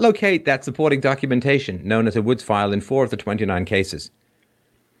could not locate that supporting documentation known as a Woods file in 4 of the 29 cases.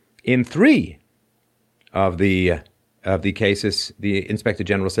 In 3 of the cases, the Inspector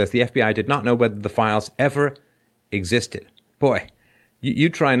General says the FBI did not know whether the files ever existed." Boy, you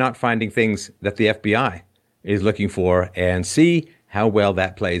try not finding things that the FBI is looking for and see how well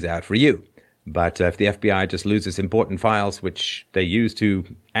that plays out for you. But if the FBI just loses important files, which they use to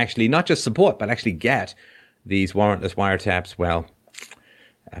actually not just support, but actually get these warrantless wiretaps, well,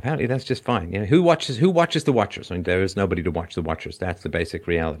 apparently that's just fine. You know, who watches the watchers? I mean, there is nobody to watch the watchers. That's the basic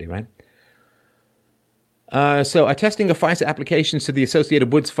reality, right? So a testing of FISA applications to the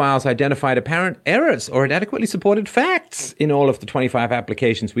Associated Woods files identified apparent errors or inadequately supported facts in all of the 25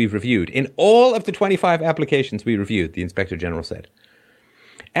 applications we've reviewed. In all of the 25 applications we reviewed, the Inspector General said.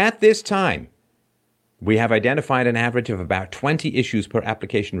 At this time, we have identified an average of about 20 issues per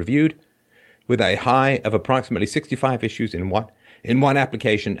application reviewed, with a high of approximately 65 issues in one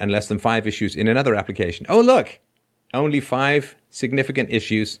application and less than 5 issues in another application. Oh, look, only 5 significant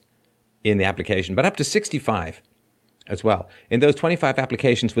issues in the application, but up to 65 as well. In those 25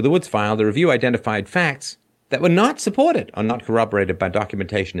 applications for the Woods file, the review identified facts that were not supported or not corroborated by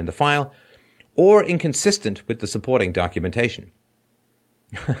documentation in the file or inconsistent with the supporting documentation.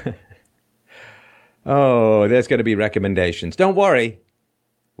 Oh, there's going to be recommendations. Don't worry.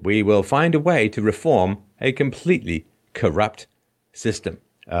 We will find a way to reform a completely corrupt system.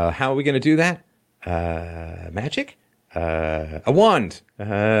 How are we going to do that? Magic? A wand?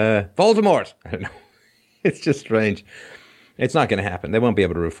 Voldemort? I don't know. It's just strange. It's not going to happen. They won't be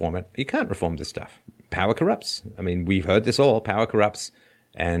able to reform it. You can't reform this stuff. Power corrupts. I mean, we've heard this all. Power corrupts,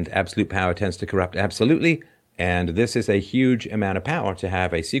 and absolute power tends to corrupt absolutely. And this is a huge amount of power to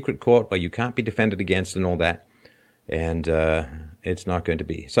have a secret court where you can't be defended against and all that. And it's not going to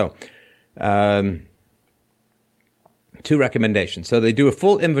be. So, 2 recommendations. So they do a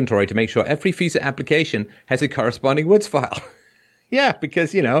full inventory to make sure every FISA application has a corresponding Woods file. Yeah,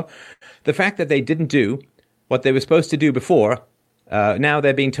 because, you know, the fact that they didn't do what they were supposed to do before, now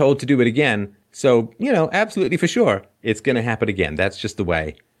they're being told to do it again. So, you know, absolutely for sure, it's going to happen again. That's just the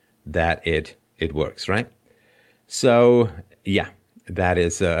way that it works, right? So, yeah, that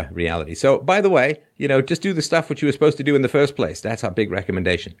is reality. So, by the way, you know, just do the stuff which you were supposed to do in the first place. That's our big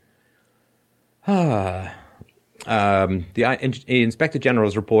recommendation. The Inspector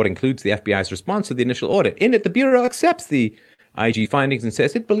General's report includes the FBI's response to the initial audit. In it, the Bureau accepts the IG findings and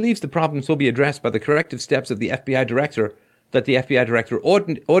says it believes the problems will be addressed by the corrective steps of the FBI director that the FBI director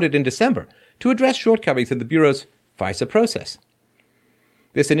ordered in December to address shortcomings in the Bureau's FISA process.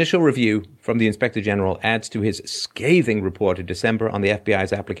 This initial review from the Inspector General adds to his scathing report in December on the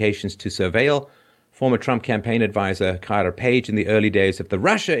FBI's applications to surveil former Trump campaign advisor Carter Page in the early days of the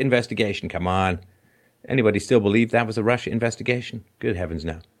Russia investigation. Come on. Anybody still believe that was a Russia investigation? Good heavens,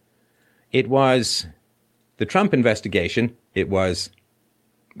 no. It was the Trump investigation. It was,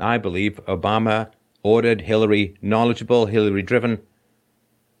 I believe, Obama-ordered, knowledgeable, Hillary-driven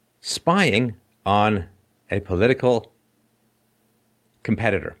spying on a political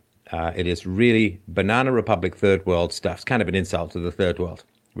competitor. It is really banana republic third world stuff. It's kind of an insult to the third world,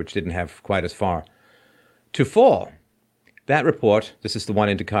 which didn't have quite as far to fall. That report, this is the one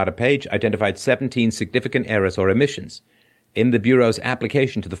into Carter Page, identified 17 significant errors or omissions in the Bureau's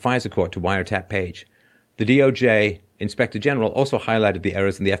application to the FISA court to wiretap Page. The DOJ Inspector General also highlighted the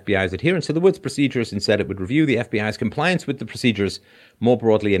errors in the FBI's adherence to the Woods procedures and said it would review the FBI's compliance with the procedures more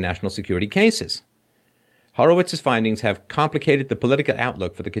broadly in national security cases. Horowitz's findings have complicated the political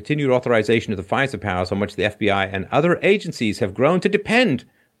outlook for the continued authorization of the FISA powers on which the FBI and other agencies have grown to depend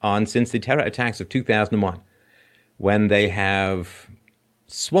on since the terror attacks of 2001, when they have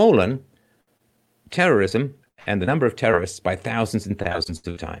swollen terrorism and the number of terrorists by thousands and thousands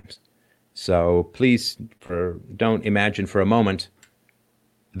of times. So please don't imagine for a moment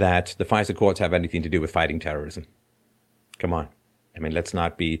that the FISA courts have anything to do with fighting terrorism. Come on. I mean, let's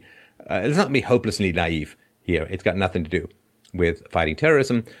not be hopelessly naive here. It's got nothing to do with fighting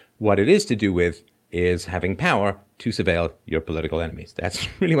terrorism. What it is to do with is having power to surveil your political enemies. That's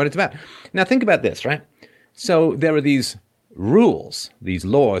really what it's about. Now, think about this, right? So there are these rules, these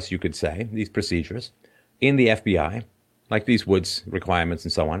laws, you could say, these procedures in the FBI, like these Woods requirements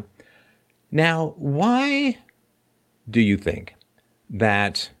and so on. Now, why do you think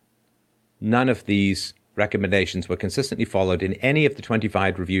that none of these recommendations were consistently followed in any of the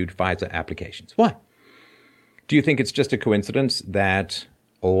 25 reviewed FISA applications? Why? Do you think it's just a coincidence that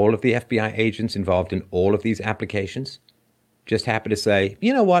all of the FBI agents involved in all of these applications just happen to say,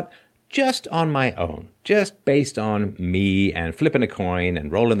 you know what, just on my own, just based on me and flipping a coin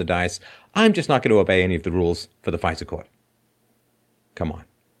and rolling the dice, I'm just not going to obey any of the rules for the FISA court? Come on.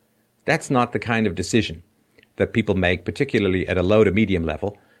 That's not the kind of decision that people make, particularly at a low to medium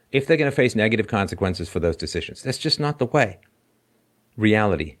level, if they're going to face negative consequences for those decisions. That's just not the way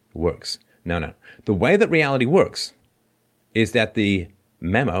reality works. No. The way that reality works is that the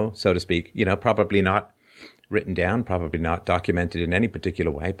memo, so to speak, probably not written down, probably not documented in any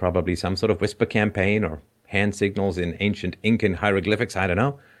particular way, probably some sort of whisper campaign or hand signals in ancient Incan hieroglyphics, I don't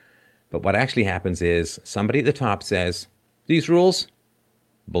know. But what actually happens is somebody at the top says, these rules,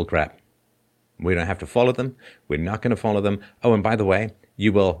 bullcrap. We don't have to follow them. We're not going to follow them. Oh, and by the way,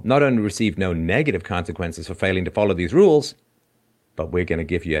 you will not only receive no negative consequences for failing to follow these rules, but we're going to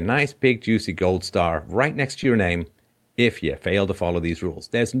give you a nice, big, juicy gold star right next to your name if you fail to follow these rules.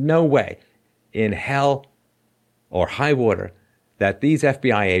 There's no way in hell or high water that these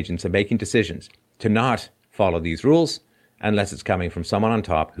FBI agents are making decisions to not follow these rules unless it's coming from someone on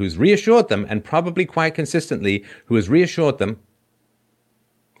top who's reassured them, and probably quite consistently, who has reassured them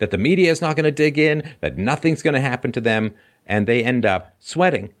that the media is not going to dig in, that nothing's going to happen to them, and they end up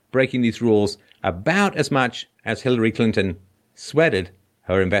sweating, breaking these rules about as much as Hillary Clinton sweated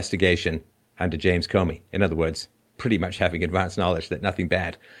her investigation under James Comey. In other words, pretty much having advanced knowledge that nothing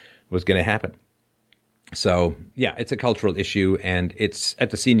bad was going to happen. So, yeah, it's a cultural issue, and it's at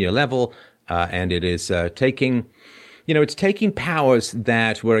the senior level, and it is taking powers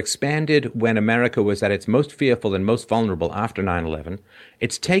that were expanded when America was at its most fearful and most vulnerable after 9/11.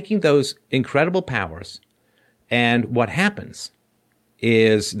 It's taking those incredible powers, and what happens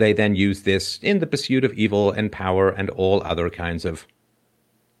is they then use this in the pursuit of evil and power and all other kinds of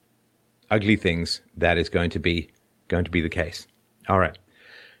ugly things. That is going to be the case. All right.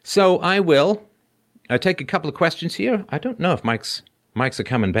 So I will take a couple of questions here. I don't know if mics are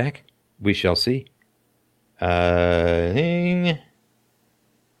coming back. We shall see. Not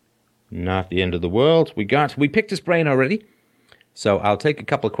the end of the world. We picked his brain already. So I'll take a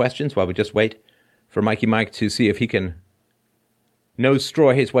couple of questions while we just wait for Mikey Mike to see if he can nose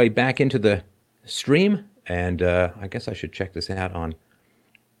straw his way back into the stream. And I guess I should check this out on.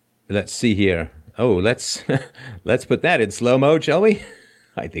 Let's see here. Oh, let's put that in slow mode, shall we?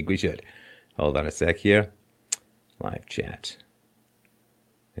 I think we should. Hold on a sec here. Live chat.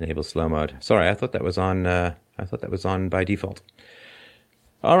 Enable slow mode. Sorry, I thought that was on. By default.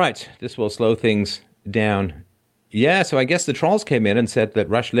 All right, this will slow things down. Yeah, so I guess the trolls came in and said that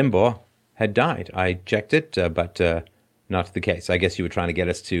Rush Limbaugh had died. I checked it, but not the case. I guess you were trying to get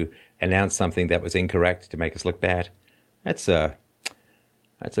us to announce something that was incorrect to make us look bad. That's a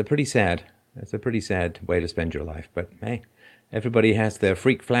pretty sad way to spend your life. But hey, everybody has their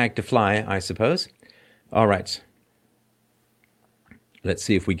freak flag to fly, I suppose. All right. Let's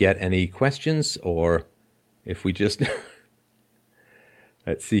see if we get any questions, or if we just...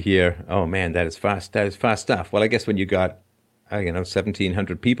 Let's see here. Oh, man, that is fast. That is fast stuff. Well, I guess when you got,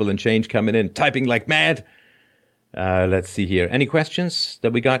 1,700 people and change coming in, typing like mad. Let's see here. Any questions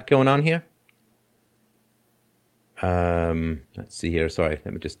that we got going on here? Let's see here. Sorry,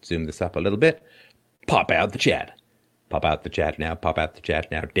 let me just zoom this up a little bit. Pop out the chat. Pop out the chat now. Pop out the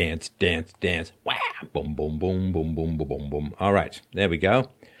chat now. Dance, dance, dance. Wow. Boom, boom, boom, boom, boom, boom, boom, boom. All right. There we go.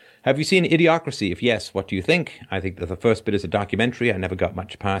 Have you seen Idiocracy? If yes, what do you think? I think that the first bit is a documentary. I never got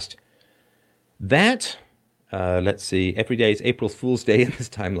much past that. Let's see. Every day is April Fool's Day in this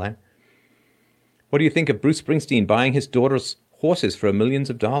timeline. What do you think of Bruce Springsteen buying his daughter's horses for millions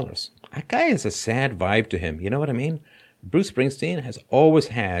of dollars? That guy has a sad vibe to him. You know what I mean? Bruce Springsteen has always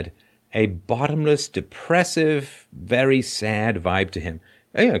had a bottomless, depressive, very sad vibe to him.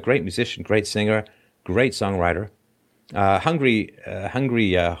 Yeah, great musician, great singer, great songwriter. Hungry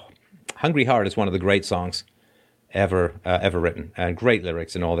Heart is one of the great songs ever written, and great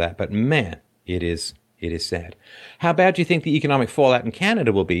lyrics and all that. But man, it is sad. How bad do you think the economic fallout in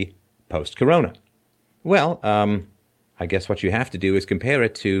Canada will be post-corona? Well, I guess what you have to do is compare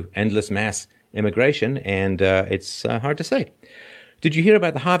it to endless mass immigration, and it's hard to say. Did you hear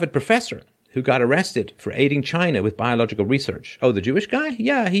about the Harvard professor who got arrested for aiding China with biological research? Oh, the Jewish guy?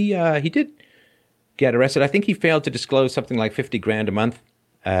 Yeah, he did. get arrested. I think he failed to disclose something like 50 grand a month,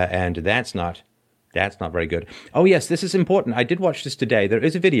 and that's not very good. Oh yes, this is important. I did watch this today. There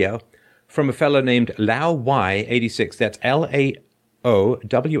is a video from a fellow named Lao Y 86. That's LAOWHY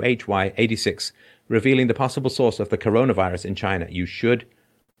 86, revealing the possible source of the coronavirus in China. You should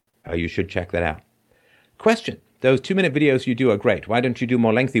check that out. Question: those 2-minute videos you do are great. Why don't you do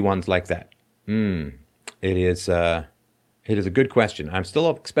more lengthy ones like that? It is a good question. I'm still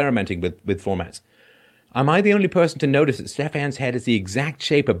experimenting with formats. Am I the only person to notice that Stefan's head is the exact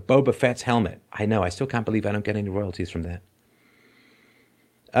shape of Boba Fett's helmet? I know. I still can't believe I don't get any royalties from that.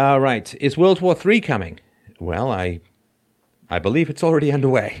 Right. Is World War III coming? Well, I believe it's already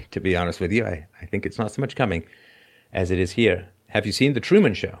underway, to be honest with you. I think it's not so much coming as it is here. Have you seen The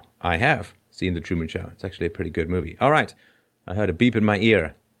Truman Show? I have seen The Truman Show. It's actually a pretty good movie. All right. I heard a beep in my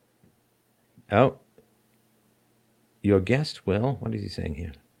ear. Oh. Your guest, Will, what is he saying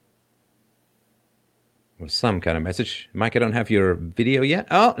here? Well, some kind of message. Mike, I don't have your video yet.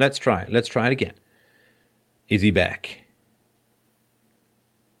 Oh, let's try. Let's try it again. Is he back?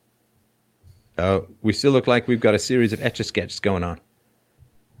 Oh, we still look like we've got a series of Etch-a-Sketches going on.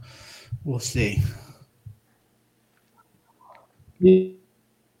 We'll see.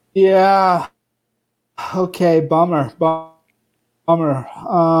 Yeah. Okay, bummer.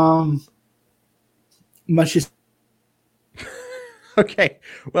 Much as Okay.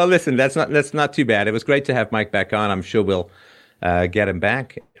 Well, listen, that's not too bad. It was great to have Mike back on. I'm sure we'll get him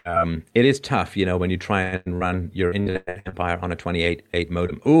back. It is tough, when you try and run your internet empire on a 28.8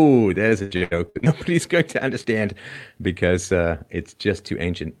 modem. Ooh, there's a joke that nobody's going to understand because it's just too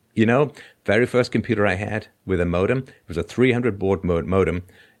ancient. Very first computer I had with a modem, it was a 300 baud modem.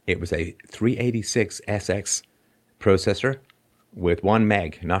 It was a 386SX processor with 1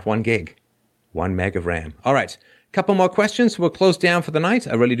 meg, not 1 gig, 1 meg of RAM. All right. Couple more questions. We'll close down for the night.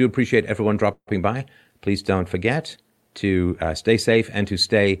 I really do appreciate everyone dropping by. Please don't forget to stay safe and to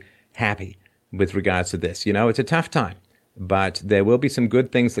stay happy with regards to this. It's a tough time, but there will be some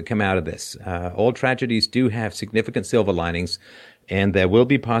good things that come out of this. All tragedies do have significant silver linings, and there will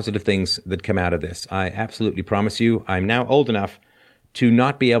be positive things that come out of this. I absolutely promise you. I'm now old enough to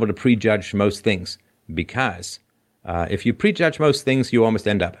not be able to prejudge most things because if you prejudge most things, you almost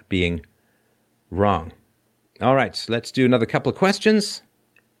end up being wrong. All right, let's do another couple of questions.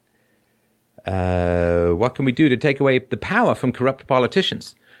 What can we do to take away the power from corrupt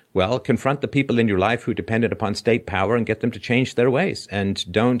politicians? Well, confront the people in your life who depended upon state power and get them to change their ways. And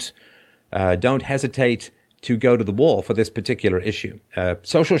don't hesitate to go to the wall for this particular issue.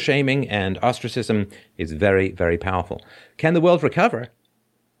 Social shaming and ostracism is very, very powerful. Can the world recover?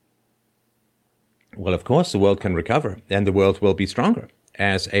 Well, of course, the world can recover, and the world will be stronger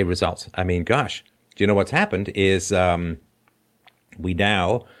as a result. I mean, gosh. Do you know what's happened is we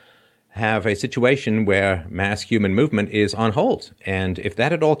now have a situation where mass human movement is on hold. And if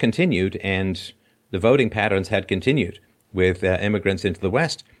that had all continued and the voting patterns had continued with immigrants into the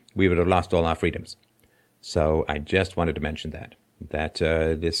West, we would have lost all our freedoms. So I just wanted to mention that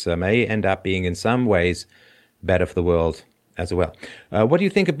this may end up being in some ways better for the world as well. What do you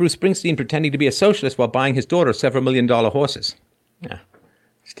think of Bruce Springsteen pretending to be a socialist while buying his daughter several $1 million horses? Yeah.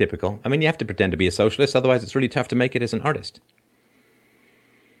 It's typical. I mean, you have to pretend to be a socialist, otherwise it's really tough to make it as an artist.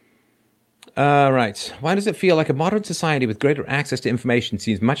 Right. Why does it feel like a modern society with greater access to information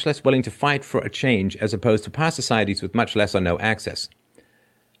seems much less willing to fight for a change as opposed to past societies with much less or no access?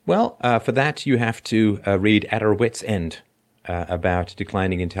 Well, for that you have to read At Our Wits' End about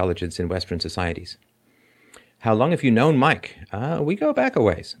declining intelligence in Western societies. How long have you known Mike? We go back a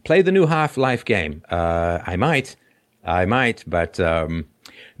ways. Play the new Half-Life game. I might, but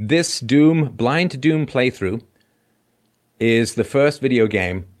this Blind Doom playthrough is the first video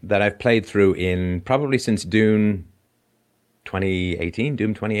game that I've played through in probably since Doom 2018,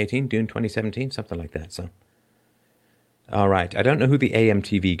 Doom 2017, something like that. So, all right. I don't know who the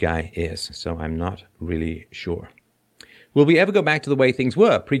AMTV guy is, so I'm not really sure. Will we ever go back to the way things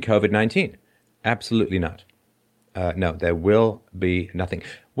were pre-COVID-19? Absolutely not. No, there will be nothing.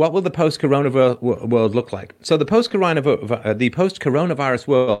 What will the post-coronavirus world look like? So the post-coronavirus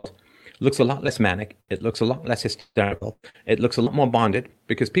world looks a lot less manic. It looks a lot less hysterical. It looks a lot more bonded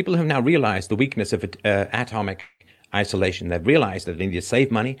because people have now realized the weakness of atomic isolation. They've realized that they need to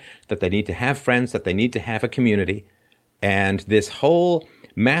save money, that they need to have friends, that they need to have a community. And this whole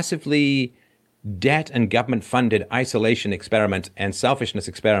massively debt and government-funded isolation experiment and selfishness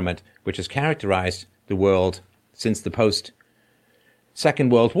experiment, which has characterized the world since the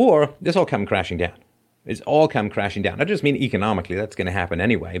post-Second World War, this all come crashing down. It's all come crashing down. I just mean economically, that's going to happen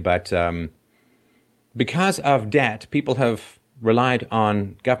anyway. But because of debt, people have relied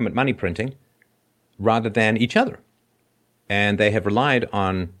on government money printing rather than each other. And they have relied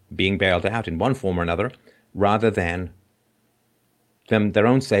on being bailed out in one form or another rather than their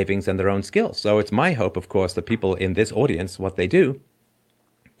own savings and their own skills. So it's my hope, of course, that people in this audience, what they do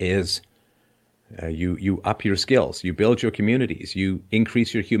is you up your skills, you build your communities, you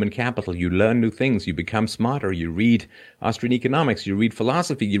increase your human capital, you learn new things, you become smarter, you read Austrian economics, you read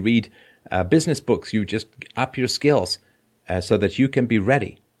philosophy, you read business books, you just up your skills so that you can be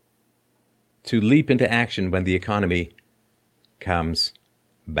ready to leap into action when the economy comes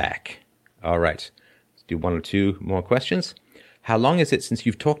back. All right, let's do one or two more questions. How long is it since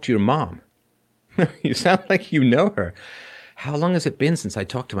you've talked to your mom? You sound like you know her. How long has it been since I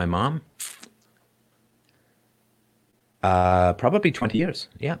talked to my mom? Probably 20 years.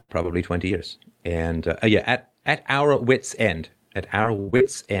 Yeah, probably 20 years. And at our wits' end. At our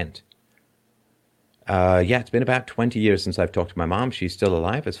wits' end. It's been about 20 years since I've talked to my mom. She's still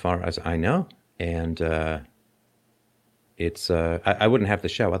alive as far as I know. And I wouldn't have the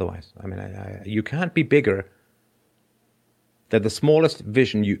show otherwise. I mean, you can't be bigger than the smallest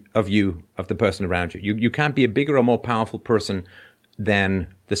vision of the person around you. You can't be a bigger or more powerful person than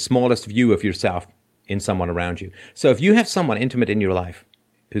the smallest view of yourself in someone around you. So if you have someone intimate in your life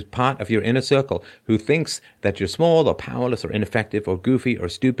who's part of your inner circle who thinks that you're small or powerless or ineffective or goofy or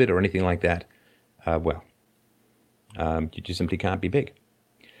stupid or anything like that, you just simply can't be big.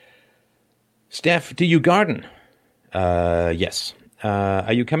 Steph, do you garden? Yes.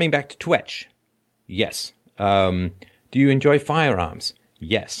 Are you coming back to Twitch? Yes. Do you enjoy firearms?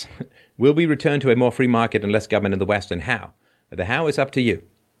 Yes. Will we return to a more free market and less government in the West, and how? The how is up to you.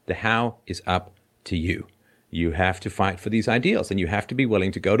 The how is up to you. You have to fight for these ideals, and you have to be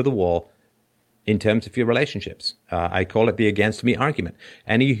willing to go to the wall in terms of your relationships. I call it the against me argument.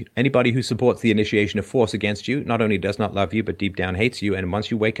 Anybody who supports the initiation of force against you not only does not love you, but deep down hates you, and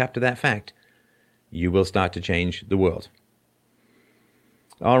once you wake up to that fact, you will start to change the world.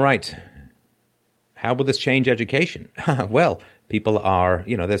 All right. How will this change education? Well, people are,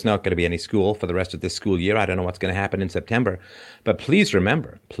 there's not going to be any school for the rest of this school year. I don't know what's going to happen in September. But please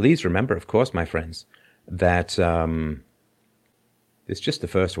remember, of course, my friends, that it's just the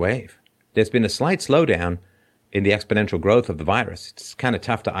first wave. There's been a slight slowdown in the exponential growth of the virus. It's kind of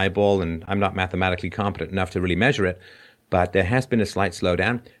tough to eyeball, and I'm not mathematically competent enough to really measure it. But there has been a slight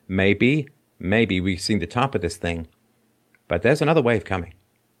slowdown. Maybe we've seen the top of this thing. But there's another wave coming.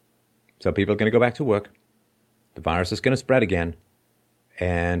 So people are going to go back to work. The virus is going to spread again.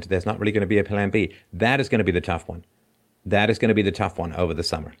 And there's not really going to be a plan B. That is going to be the tough one. That is going to be the tough one over the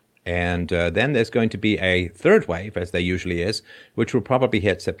summer. And then there's going to be a third wave, as there usually is, which will probably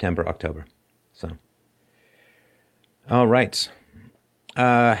hit September, October. So, all right.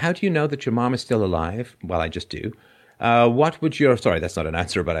 How do you know that your mom is still alive? Well, I just do. Sorry, that's not an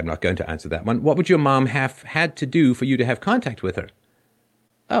answer, but I'm not going to answer that one. What would your mom have had to do for you to have contact with her?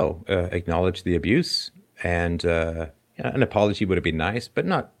 Acknowledge the abuse, and an apology would have been nice, but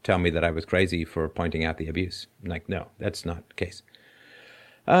not tell me that I was crazy for pointing out the abuse. Like, no, that's not the case.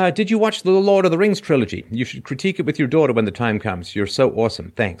 Did you watch the Lord of the Rings trilogy? You should critique it with your daughter when the time comes. You're so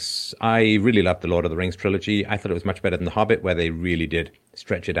awesome. Thanks. I really loved the Lord of the Rings trilogy. I thought it was much better than The Hobbit, where they really did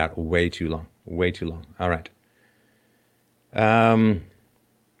stretch it out way too long. Way too long. All right.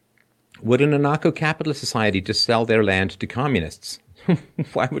 Would an anarcho-capitalist society just sell their land to communists?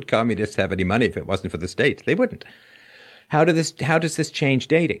 Why would communists have any money if it wasn't for the state? They wouldn't. How does this change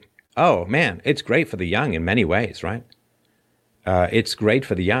dating? Oh, man, it's great for the young in many ways, right? It's great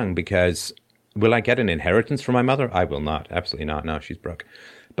for the young because will I get an inheritance from my mother? I will not. Absolutely not. No, she's broke.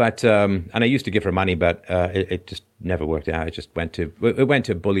 But and I used to give her money, but it just never worked out. It just went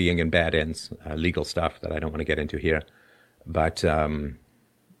to bullying and bad ends, legal stuff that I don't want to get into here. But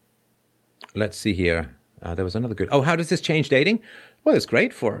let's see here. There was another good. Oh, how does this change dating? Well, it's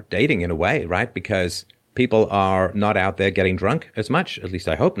great for dating in a way, right? Because people are not out there getting drunk as much. At least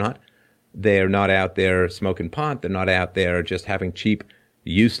I hope not. They're not out there smoking pot. They're not out there just having cheap,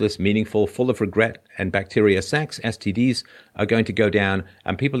 useless, meaningful, full of regret and bacteria sex. STDs are going to go down,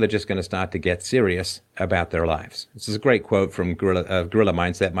 and people are just going to start to get serious about their lives. This is a great quote from Gorilla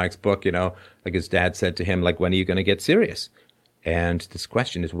Mindset, Mike's book. Like his dad said to him, like, when are you going to get serious? And this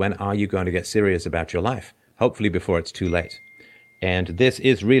question is, when are you going to get serious about your life? Hopefully before it's too late. And this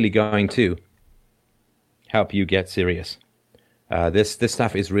is really going to help you get serious. This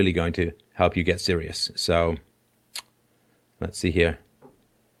stuff is really going to help you get serious. So let's see here.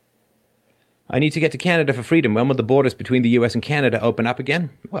 I need to get to Canada for freedom. When will the borders between the U.S. and Canada open up again?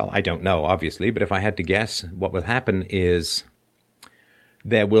 Well, I don't know, obviously, but if I had to guess, what will happen is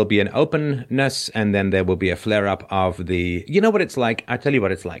there will be an openness, and then there will be a flare-up of the... You know what it's like? I'll tell you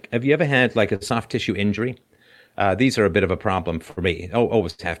what it's like. Have you ever had like a soft tissue injury? These are a bit of a problem for me. Oh,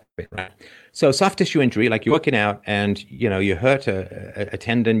 always have been, right? So soft tissue injury, like you're working out and, you hurt a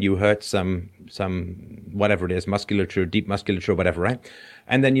tendon, you hurt some whatever it is, musculature, deep musculature, whatever, right?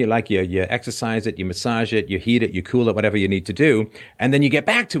 And then you exercise it, you massage it, you heat it, you cool it, whatever you need to do. And then you get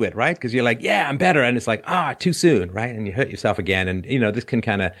back to it, right? Because you're like, yeah, I'm better. And it's like, too soon, right? And you hurt yourself again. And, this can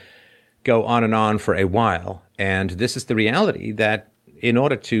kind of go on and on for a while. And this is the reality that in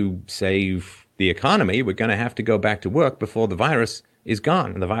order to save the economy, we're going to have to go back to work before the virus is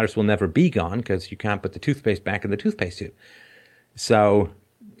gone. And the virus will never be gone because you can't put the toothpaste back in the toothpaste tube. So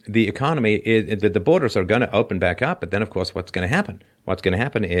the economy, the borders are going to open back up. But then, of course, what's going to happen? What's going to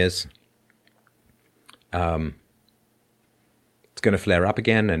happen is it's going to flare up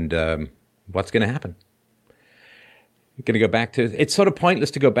again. And what's going to happen? You're going to go back to... It's sort of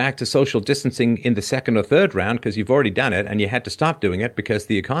pointless to go back to social distancing in the second or third round because you've already done it and you had to stop doing it because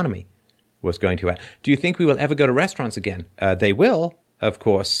the economy was going to... Do you think we will ever go to restaurants again? They will, of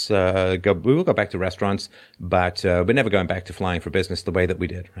course. We will go back to restaurants, but we're never going back to flying for business the way that we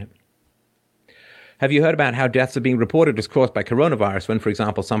did, right? Have you heard about how deaths are being reported as caused by coronavirus when, for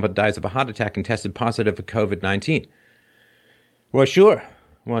example, someone dies of a heart attack and tested positive for COVID-19? Well, sure.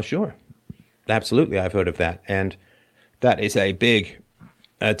 Absolutely, I've heard of that. And that is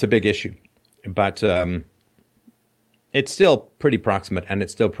it's a big issue. But it's still pretty proximate and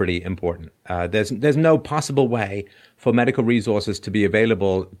it's still pretty important. There's no possible way for medical resources to be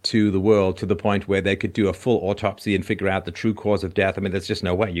available to the world to the point where they could do a full autopsy and figure out the true cause of death. I mean, there's just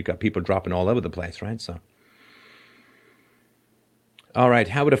no way. You've got people dropping all over the place, right? So, all right,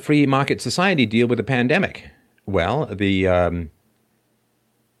 how would a free market society deal with the pandemic? Well,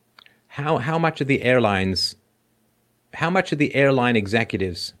 how much of the airline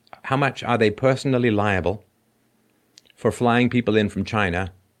executives, how much are they personally liable for flying people in from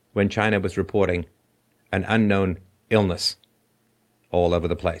China when China was reporting an unknown illness all over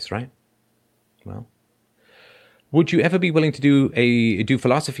the place, right? Well, would you ever be willing to do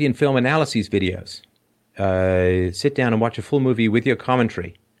philosophy and film analyses videos? Sit down and watch a full movie with your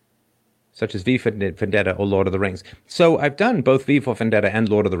commentary, such as V for Vendetta or Lord of the Rings. So I've done both V for Vendetta and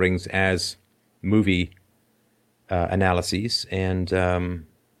Lord of the Rings as movie analyses, and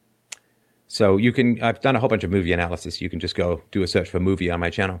so I've done a whole bunch of movie analysis. You can just go do a search for movie on my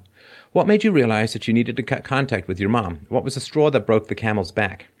channel. What made you realize that you needed to cut contact with your mom? What was the straw that broke the camel's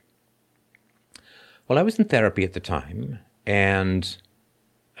back? Well, I was in therapy at the time, and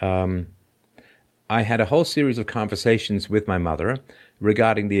I had a whole series of conversations with my mother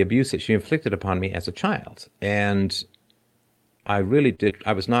regarding the abuse that she inflicted upon me as a child. And I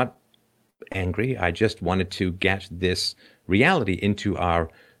was not angry. I just wanted to get this reality into our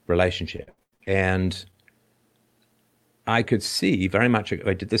relationship. And I could see very much,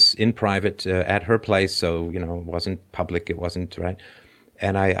 I did this in private at her place, so, it wasn't public, it wasn't, right?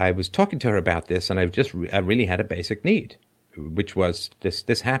 And I was talking to her about this, and I really had a basic need, which was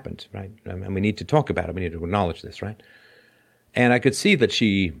this happened, right? And we need to talk about it, we need to acknowledge this, right? And I could see that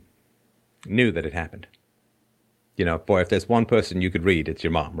she knew that it happened. Boy, if there's one person you could read, it's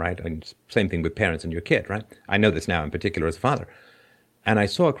your mom, right? And same thing with parents and your kid, right? I know this now in particular as a father. And I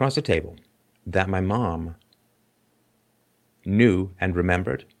saw across the table that my mom knew and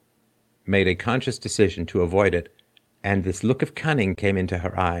remembered, made a conscious decision to avoid it, and this look of cunning came into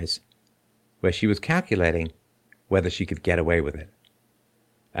her eyes, where she was calculating whether she could get away with it.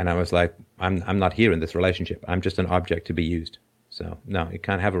 And I was like, I'm not here in this relationship. I'm just an object to be used. So, no, you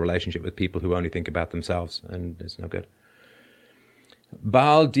can't have a relationship with people who only think about themselves, and it's no good.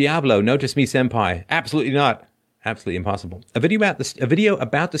 Baal Diablo, notice me, senpai. Absolutely not. Absolutely impossible. A video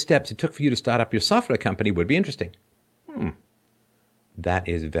about the steps it took for you to start up your software company would be interesting. That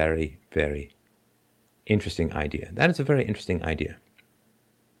is very, very interesting idea. That is a very interesting idea.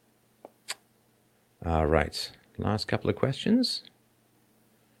 All right. Last couple of questions.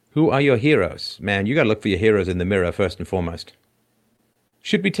 Who are your heroes? Man, you got to look for your heroes in the mirror first and foremost.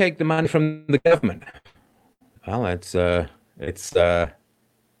 Should we take the money from the government? Well, it's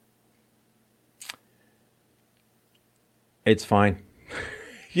fine.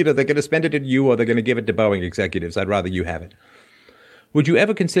 They're going to spend it on you or they're going to give it to Boeing executives. I'd rather you have it. Would you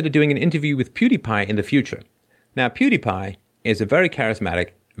ever consider doing an interview with PewDiePie in the future? Now, PewDiePie is a very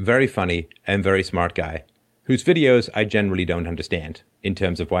charismatic, very funny, and very smart guy whose videos I generally don't understand in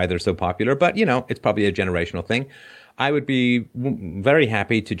terms of why they're so popular. But, it's probably a generational thing. I would be very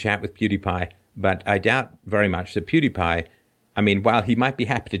happy to chat with PewDiePie, but I doubt very much that PewDiePie I mean, while he might be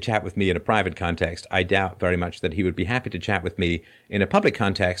happy to chat with me in a private context, I doubt very much that he would be happy to chat with me in a public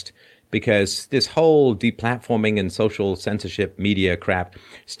context, because this whole deplatforming and social censorship media crap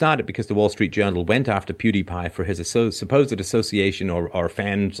started because the Wall Street Journal went after PewDiePie for his supposed association or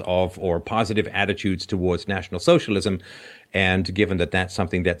fans of or positive attitudes towards National Socialism. And given that that's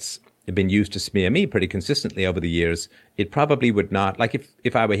something that's been used to smear me pretty consistently over the years, it probably would not, like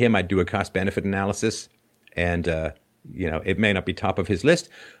if I were him, I'd do a cost-benefit analysis, and it may not be top of his list,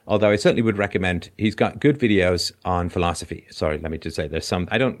 although I certainly would recommend. He's got good videos on philosophy. Sorry, let me just say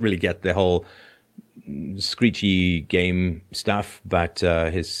I don't really get the whole screechy game stuff, but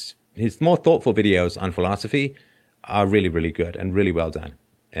his more thoughtful videos on philosophy are really, really good and really well done.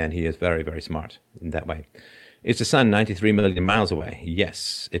 And he is very, very smart in that way. Is the sun 93 million miles away?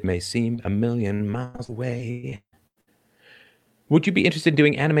 Yes, it may seem a million miles away. Would you be interested in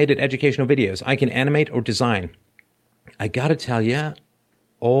doing animated educational videos? I can animate or design. I gotta tell you,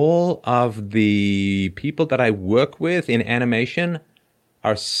 all of the people that I work with in animation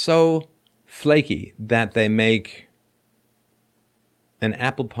are so flaky that they make an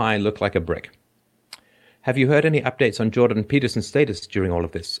apple pie look like a brick. Have you heard any updates on Jordan Peterson's status during all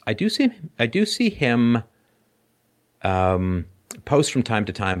of this? I do see him post from time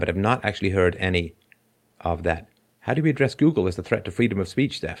to time, but I've not actually heard any of that. How do we address Google as a threat to freedom of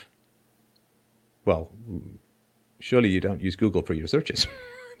speech, Steph? Well, surely you don't use Google for your searches.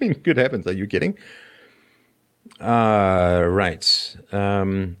 I mean, good heavens, are you kidding? Right.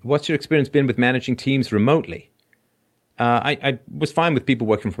 What's your experience been with managing teams remotely? I was fine with people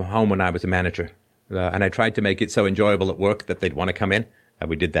working from home when I was a manager. And I tried to make it so enjoyable at work that they'd want to come in.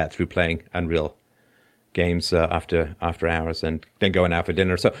 We did that through playing Unreal games after hours and then going out for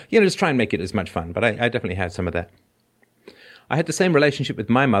dinner. So, just try and make it as much fun. But I definitely had some of that. I had the same relationship with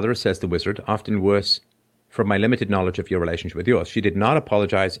my mother, says the wizard, often worse from my limited knowledge of your relationship with yours. She did not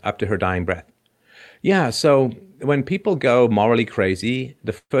apologize up to her dying breath. Yeah, so when people go morally crazy,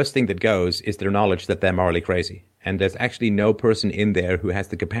 the first thing that goes is their knowledge that they're morally crazy. And there's actually no person in there who has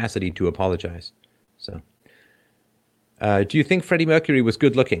the capacity to apologize. So, do you think Freddie Mercury was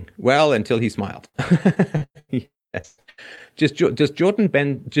good looking? Well, until he smiled. Yes. Does Jordan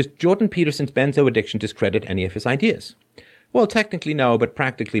Peterson's benzo addiction discredit any of his ideas? Well, technically no, but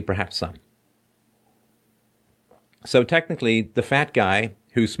practically perhaps some. So technically, the fat guy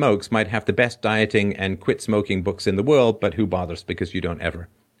who smokes might have the best dieting and quit smoking books in the world, but who bothers, because you don't ever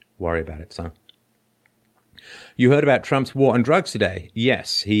worry about it. So, you heard about Trump's war on drugs today.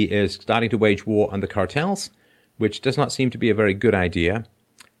 Yes, he is starting to wage war on the cartels, which does not seem to be a very good idea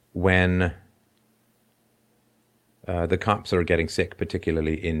when the cops are getting sick,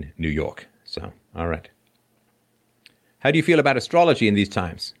 particularly in New York. So, all right. How do you feel about astrology in these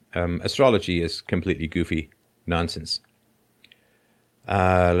times? Astrology is completely goofy nonsense.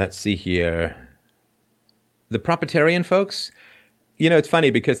 Let's see here. The Proprietarian folks, it's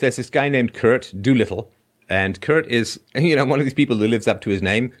funny because there's this guy named Kurt Doolittle, and Kurt is, one of these people who lives up to his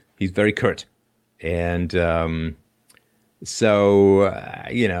name. He's very curt. And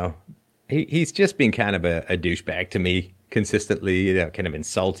he's just been kind of a douchebag to me consistently, kind of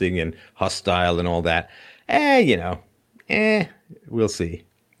insulting and hostile and all that. We'll see.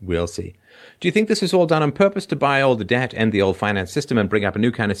 We'll see. Do you think this is all done on purpose to buy all the debt and the old finance system and bring up a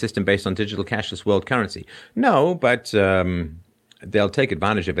new kind of system based on digital cashless world currency? No, but they'll take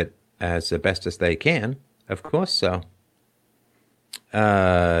advantage of it as best as they can, of course. So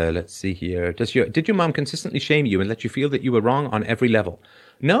let's see here. Did your mom consistently shame you and let you feel that you were wrong on every level?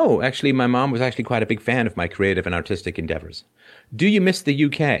 No, actually, my mom was actually quite a big fan of my creative and artistic endeavors. Do you miss the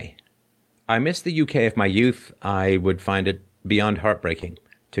UK? I miss the UK of my youth. I would find it beyond heartbreaking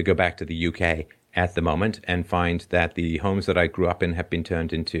to go back to the UK at the moment and find that the homes that I grew up in have been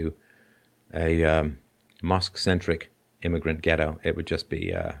turned into a mosque-centric immigrant ghetto. It would just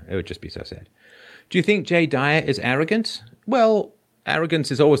be so sad. Do you think Jay Dyer is arrogant? Well,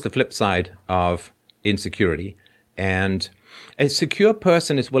 arrogance is always the flip side of insecurity, and a secure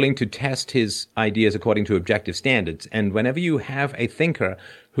person is willing to test his ideas according to objective standards. And whenever you have a thinker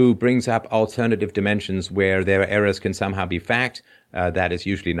who brings up alternative dimensions where their errors can somehow be fact, that is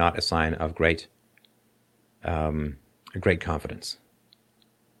usually not a sign of great confidence.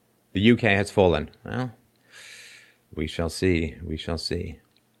 The UK has fallen. Well, we shall see. We shall see.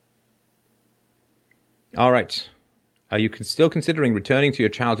 All right. Are you still considering returning to your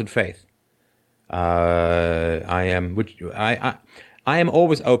childhood faith? I am. I am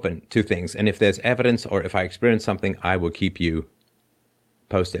always open to things, and if there's evidence or if I experience something, I will keep you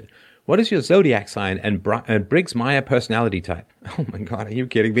posted. What is your zodiac sign and Briggs-Meyer personality type? Oh my God, are you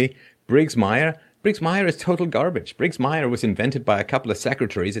kidding me? Briggs-Meyer? Briggs-Meyer is total garbage. Briggs-Meyer was invented by a couple of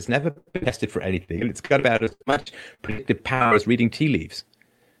secretaries. It's never been tested for anything, and it's got about as much predictive power as reading tea leaves.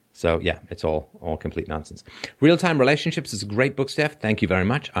 So yeah, it's all complete nonsense. Real-Time Relationships is a great book, Steph. Thank you very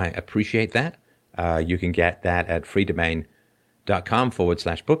much. I appreciate that. You can get that at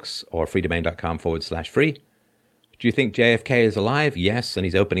freedomain.com/books or freedomain.com/free. Do you think JFK is alive? Yes, and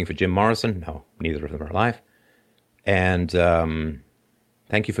he's opening for Jim Morrison. No, neither of them are alive. And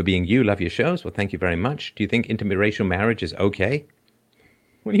thank you for being you. Love your shows. Well, thank you very much. Do you think interracial marriage is okay?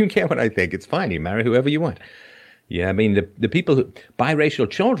 What do you care what I think? It's fine. You marry whoever you want. Yeah, I mean, the people biracial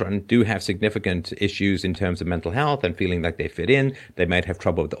children do have significant issues in terms of mental health and feeling like they fit in. They might have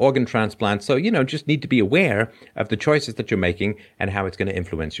trouble with the organ transplant. So, just need to be aware of the choices that you're making and how it's going to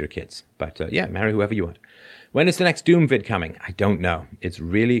influence your kids. But yeah, marry whoever you want. When is the next Doom vid coming? I don't know. It's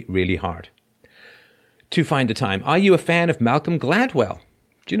really, really hard to find the time. Are you a fan of Malcolm Gladwell?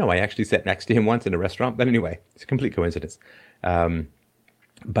 Do you know I actually sat next to him once in a restaurant? But anyway, it's a complete coincidence.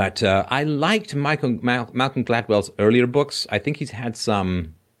 But I liked Malcolm Gladwell's earlier books. I think he's had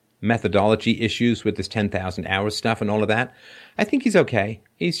some methodology issues with this 10,000 hours stuff and all of that. I think he's okay.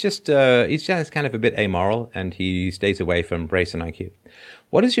 He's just kind of a bit amoral, and he stays away from race and IQ.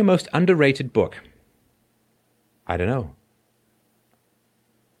 What is your most underrated book? I don't know.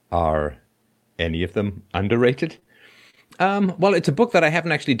 Are any of them underrated? Well, it's a book that I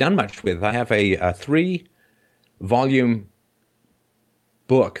haven't actually done much with. I have a 3-volume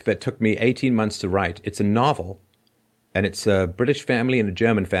book that took me 18 months to write. It's a novel, and it's a British family and a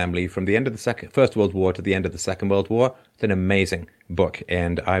German family from the end of the First World War to the end of the Second World War. It's an amazing book,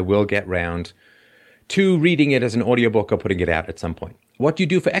 and I will get round to reading it as an audiobook or putting it out at some point. What do you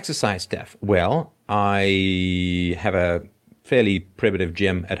do for exercise, Steph? Well, I have a fairly primitive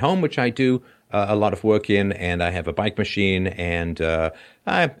gym at home, which I do a lot of work in, and I have a bike machine, and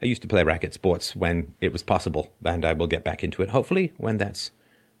I used to play racket sports when it was possible, and I will get back into it, hopefully, when that's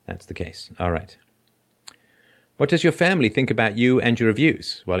the case. All right. What does your family think about you and your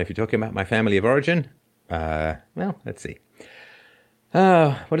reviews? Well, if you're talking about my family of origin, well, let's see.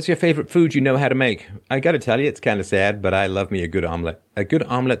 What is your favorite food you know how to make? I got to tell you, it's kind of sad, but I love me a good omelet. A good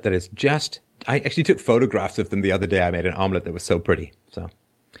omelet that is just... I actually took photographs of them the other day. I made an omelet that was so pretty. So,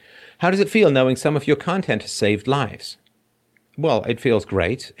 how does it feel knowing some of your content has saved lives? Well, it feels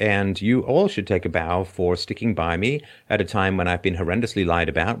great, and you all should take a bow for sticking by me at a time when I've been horrendously lied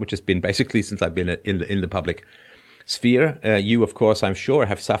about, which has been basically since I've been in the public sphere. You, of course, I'm sure,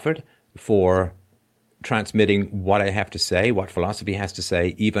 have suffered for transmitting what I have to say, what philosophy has to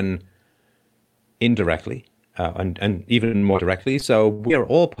say, even indirectly, and even more directly. So we are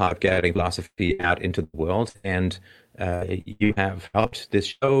all part of getting philosophy out into the world, and you have helped this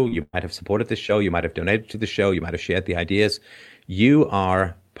show, you might have supported this show, you might have donated to the show, you might have shared the ideas. You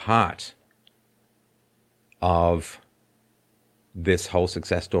are part of this whole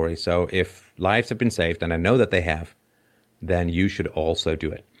success story. So if lives have been saved, and I know that they have, then you should also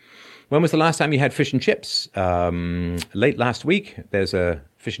do it. When was the last time you had fish and chips? Late last week. There's a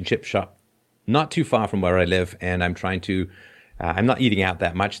fish and chip shop not too far from where I live, and I'm trying to, I'm not eating out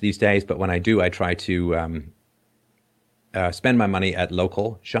that much these days, but when I do, I try to spend my money at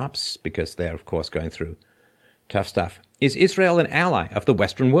local shops because they're, of course, going through tough stuff. Is Israel an ally of the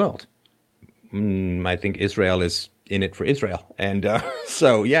Western world? I think Israel is in it for Israel. And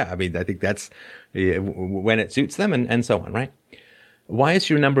so, yeah, I mean, I think that's when it suits them and so on, right? Why is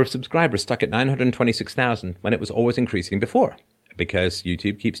your number of subscribers stuck at 926,000 when it was always increasing before? Because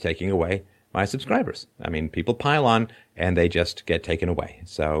YouTube keeps taking away my subscribers. I mean, people pile on and they just get taken away.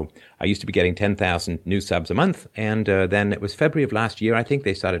 So I used to be getting 10,000 new subs a month, and then it was February of last year, I think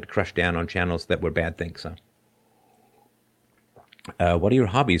they started to crush down on channels that were bad things. So, what are your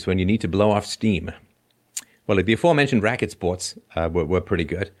hobbies when you need to blow off steam? Well, the aforementioned racket sports were pretty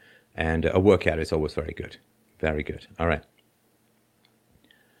good, and a workout is always very good. Very good. All right.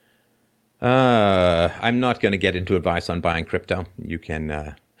 I'm not going to get into advice on buying crypto. You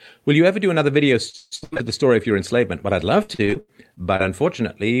can... Will you ever do another video of the story of your enslavement? Well, I'd love to, but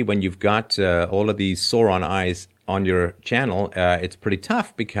unfortunately, when you've got all of these Sauron eyes on your channel, it's pretty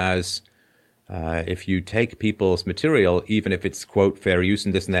tough because if you take people's material, even if it's, quote, fair use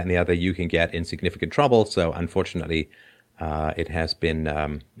and this and that and the other, you can get in significant trouble. So unfortunately, it has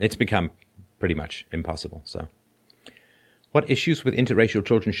been, it's become pretty much impossible. So what issues with interracial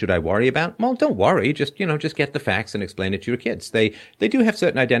children should I worry about? Well, don't worry. Just get the facts and explain it to your kids. They do have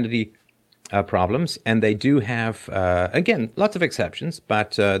certain identity problems, and they do have, again, lots of exceptions,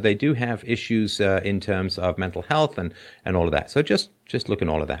 but they do have issues in terms of mental health and all of that. So just look at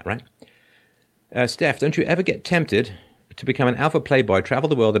all of that, right? Steph, don't you ever get tempted to become an alpha playboy, travel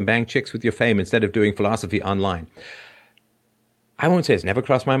the world and bang chicks with your fame instead of doing philosophy online? I won't say it's never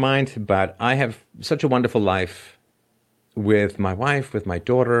crossed my mind, but I have such a wonderful life with my wife, with my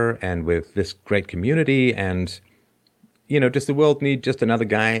daughter, and with this great community. And, does the world need just another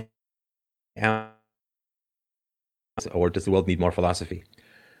guy? Or does the world need more philosophy?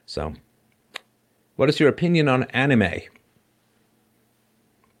 So, what is your opinion on anime?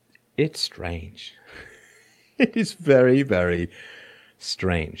 It's strange. It is very, very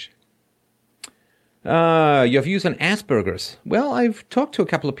strange. Your views on Asperger's? Well, I've talked to a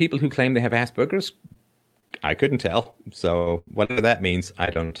couple of people who claim they have Asperger's. I couldn't tell. So whatever that means, I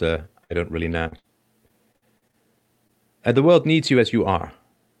don't really know. The world needs you as you are.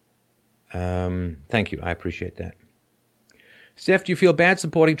 Thank you. I appreciate that. Steph, do you feel bad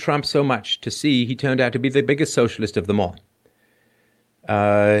supporting Trump so much to see he turned out to be the biggest socialist of them all?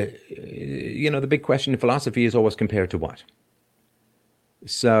 The big question in philosophy is always compared to what?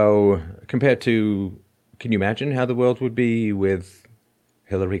 So, compared to, can you imagine how the world would be with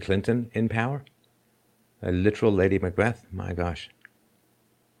Hillary Clinton in power? A literal Lady Macbeth? My gosh.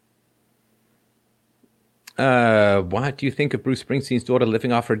 What do you think of Bruce Springsteen's daughter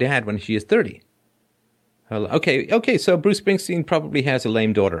living off her dad when she is 30? Okay, so Bruce Springsteen probably has a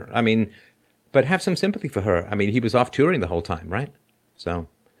lame daughter. I mean, but have some sympathy for her. I mean, he was off touring the whole time, right? So,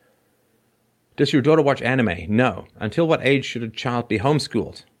 does your daughter watch anime? No. Until what age should a child be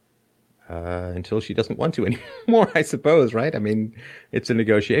homeschooled? Until she doesn't want to anymore, I suppose, right? I mean, it's a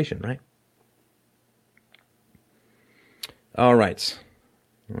negotiation, right? All right.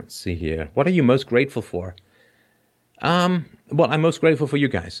 Let's see here. What are you most grateful for? Well, I'm most grateful for you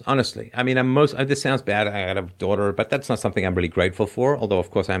guys, honestly. I mean, this sounds bad, I have a daughter, but that's not something I'm really grateful for, although,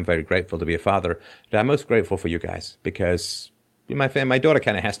 of course, I'm very grateful to be a father. But I'm most grateful for you guys, because my daughter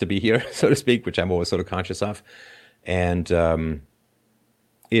kind of has to be here, so to speak, which I'm always sort of conscious of. And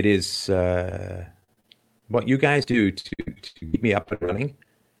it is what you guys do to keep me up and running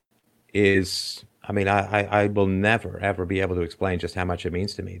is... I mean, I will never, ever be able to explain just how much it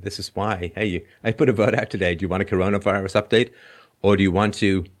means to me. This is why, hey, I put a vote out today. Do you want a coronavirus update? Or do you want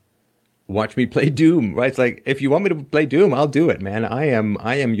to watch me play Doom? Right? It's like, if you want me to play Doom, I'll do it, man. I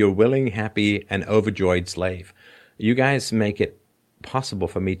am your willing, happy, and overjoyed slave. You guys make it possible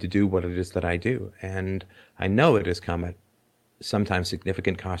for me to do what it is that I do. And I know it has come at sometimes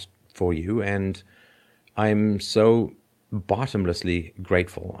significant cost for you. And I'm so bottomlessly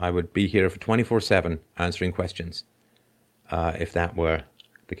grateful. I would be here for 24/7 answering questions if that were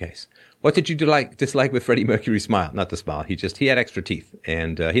the case. What did you dislike with Freddie Mercury's smile? Not the smile. He had extra teeth,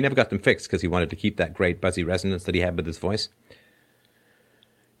 and he never got them fixed because he wanted to keep that great buzzy resonance that he had with his voice.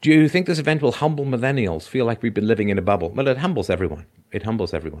 Do you think this event will humble millennials, feel like we've been living in a bubble? Well, it humbles everyone. It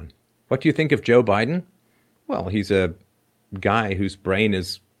humbles everyone. What do you think of Joe Biden? Well, he's a guy whose brain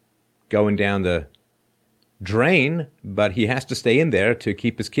is going down the drain, but he has to stay in there to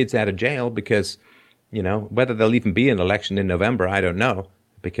keep his kids out of jail because, whether there'll even be an election in November, I don't know,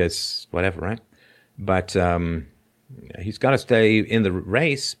 because whatever, right? But he's got to stay in the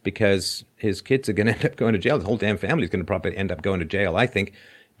race because his kids are going to end up going to jail. The whole damn family is going to probably end up going to jail, I think,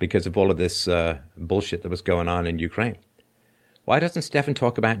 because of all of this bullshit that was going on in Ukraine. Why doesn't Stefan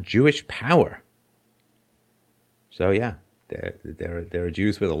talk about Jewish power? So, yeah. There are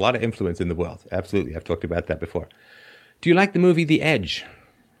Jews with a lot of influence in the world. Absolutely. I've talked about that before. Do you like the movie The Edge?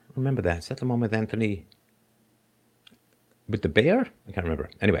 Remember that. Is that the one with Anthony... with the bear? I can't remember.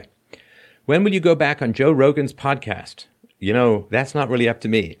 Anyway. When will you go back on Joe Rogan's podcast? That's not really up to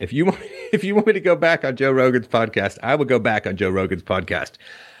me. If you want me to go back on Joe Rogan's podcast, I will go back on Joe Rogan's podcast.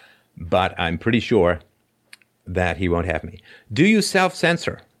 But I'm pretty sure that he won't have me. Do you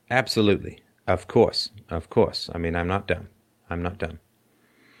self-censor? Absolutely. Of course. I mean, I'm not dumb.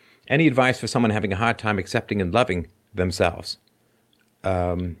 Any advice for someone having a hard time accepting and loving themselves?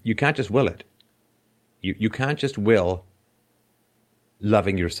 You can't just will it. You can't just will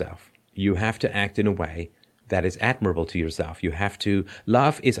loving yourself. You have to act in a way that is admirable to yourself. You have to...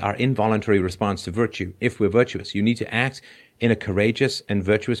 Love is our involuntary response to virtue. If we're virtuous, you need to act in a courageous and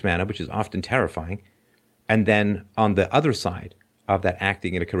virtuous manner, which is often terrifying. And then on the other side of that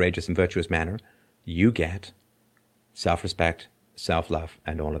acting in a courageous and virtuous manner, you get self-respect, self-love,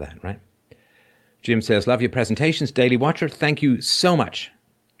 and all of that, right? Jim says, love your presentations, Daily Watcher. Thank you so much.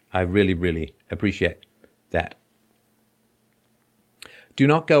 I really, really appreciate that. Do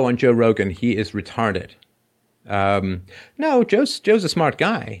not go on Joe Rogan. He is retarded. No, Joe's a smart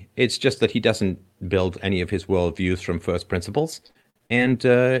guy. It's just that he doesn't build any of his worldviews from first principles. And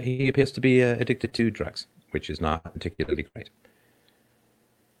he appears to be addicted to drugs, which is not particularly great.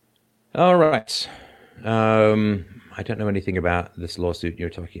 All right. I I don't know anything about this lawsuit you're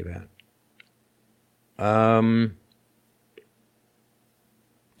talking about.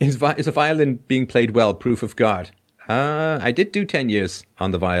 Is a violin being played well proof of God? I did do 10 years on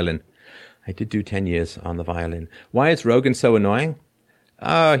the violin. Why is Rogan so annoying?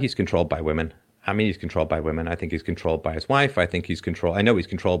 He's controlled by women. I mean, he's controlled by women. I think he's controlled by his wife. I know he's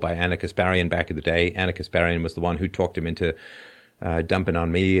controlled by Anna Kasparian back in the day. Anna Kasparian was the one who talked him into dumping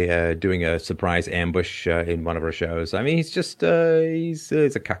on me, doing a surprise ambush in one of her shows. I mean, he's just, he's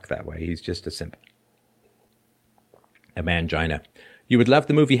a cuck that way. He's just a simp. A mangina. You would love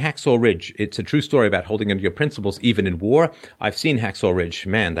the movie Hacksaw Ridge. It's a true story about holding onto your principles even in war. I've seen Hacksaw Ridge.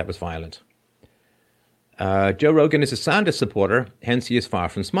 Man, that was violent. Joe Rogan is a Sanders supporter, hence he is far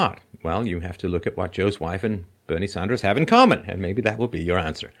from smart. Well, you have to look at what Joe's wife and Bernie Sanders have in common, and maybe that will be your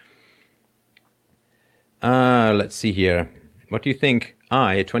answer. Let's see here. What do you think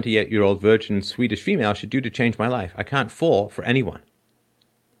I, a 28-year-old virgin Swedish female, should do to change my life? I can't fall for anyone.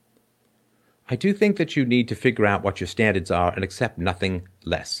 I do think that you need to figure out what your standards are and accept nothing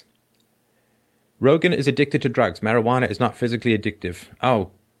less. Rogan is addicted to drugs. Marijuana is not physically addictive.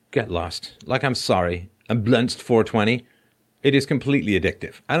 Oh, get lost. Like, I'm sorry. I'm blunched 420. It is completely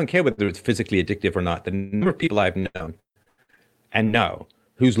addictive. I don't care whether it's physically addictive or not. The number of people I've known and know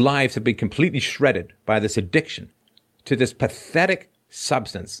whose lives have been completely shredded by this addiction to this pathetic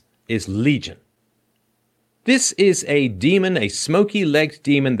substance is legion. This is a demon, a smoky-legged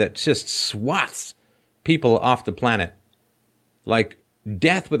demon that just swats people off the planet. Like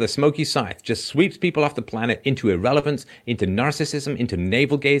death with a smoky scythe, just sweeps people off the planet into irrelevance, into narcissism, into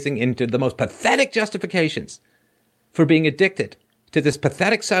navel-gazing, into the most pathetic justifications for being addicted to this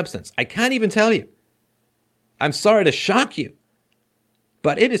pathetic substance. I can't even tell you. I'm sorry to shock you,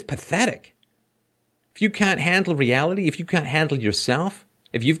 but it is pathetic. If you can't handle reality, if you can't handle yourself,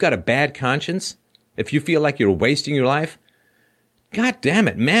 if you've got a bad conscience, if you feel like you're wasting your life, God damn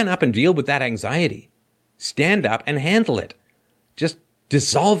it, man up and deal with that anxiety. Stand up and handle it. Just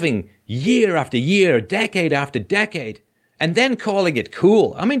dissolving year after year, decade after decade, and then calling it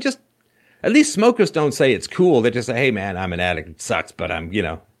cool. I mean, just, at least smokers don't say it's cool. They just say, hey man, I'm an addict. It sucks, but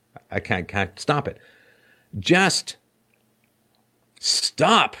I can't stop it. Just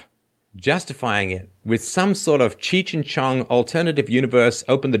stop justifying it with some sort of Cheech and Chong alternative universe,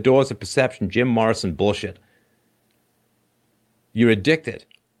 open the doors of perception, Jim Morrison bullshit. You're addicted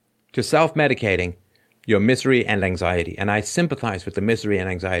to self-medicating your misery and anxiety. And I sympathize with the misery and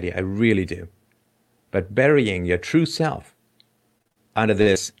anxiety. I really do. But burying your true self under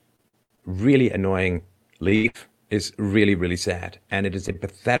this really annoying leaf is really, really sad. And it is a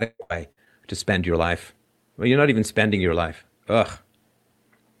pathetic way to spend your life. Well, you're not even spending your life. Ugh.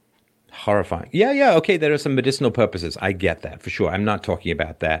 Horrifying. Yeah, okay, there are some medicinal purposes. I get that, for sure. I'm not talking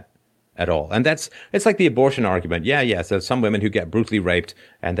about that at all. And it's like the abortion argument. Yeah, so some women who get brutally raped,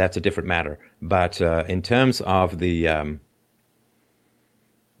 and that's a different matter. But in terms of the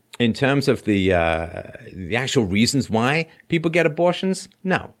actual reasons why people get abortions,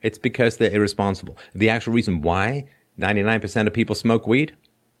 no, it's because they're irresponsible. The actual reason why 99% of people smoke weed,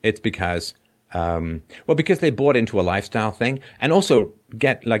 it's because because they bought into a lifestyle thing, and also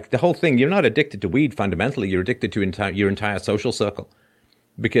get like the whole thing. You're not addicted to weed fundamentally. You're addicted to your entire social circle,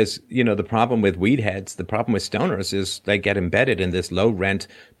 because the problem with weed heads, the problem with stoners is they get embedded in this low rent,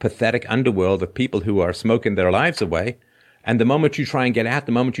 pathetic underworld of people who are smoking their lives away. And the moment you try and get out,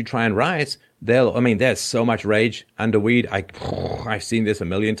 the moment you try and rise, there's so much rage under weed. I've seen this a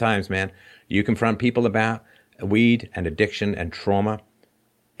million times, man. You confront people about weed and addiction and trauma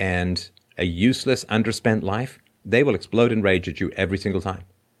and a useless, underspent life, they will explode in rage at you every single time.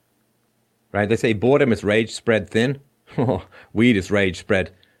 Right? They say boredom is rage spread thin. Weed is rage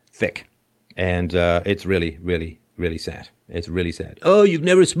spread thick. And it's really, really, really sad. It's really sad. Oh, you've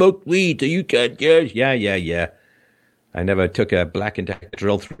never smoked weed, so you can't judge. Yeah. I never took a Black and Decker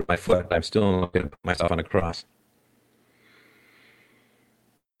drill through my foot. I'm still not going to put myself on a cross.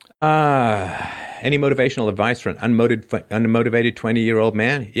 Any motivational advice for an unmotivated 20-year-old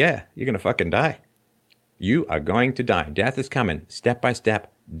man? Yeah, you're going to fucking die. You are going to die. Death is coming, step by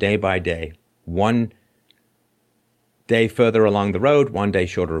step, day by day. One day further along the road, one day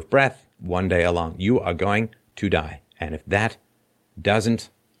shorter of breath, one day along. You are going to die. And if that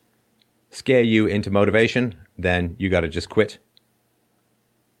doesn't scare you into motivation, then you got to just quit.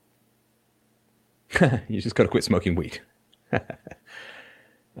 You just got to quit smoking weed.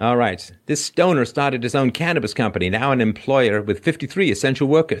 All right. This stoner started his own cannabis company, now an employer with 53 essential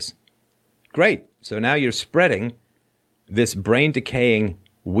workers. Great. So now you're spreading this brain-decaying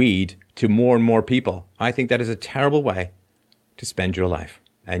weed to more and more people. I think that is a terrible way to spend your life.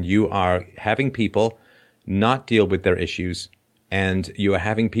 And you are having people not deal with their issues, and you are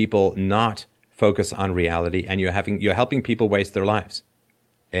having people not focus on reality, and you're helping people waste their lives.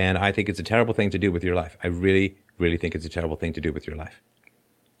 And I think it's a terrible thing to do with your life. I really, really think it's a terrible thing to do with your life.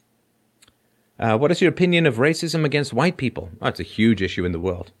 What is your opinion of racism against white people? Oh, it's a huge issue in the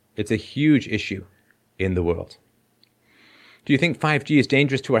world. It's a huge issue in the world. Do you think 5G is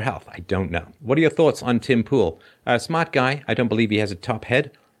dangerous to our health? I don't know. What are your thoughts on Tim Pool? Smart guy. I don't believe he has a top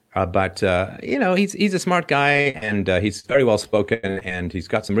head. But he's a smart guy, and he's very well spoken, and he's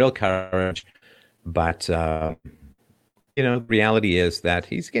got some real courage. But, the reality is that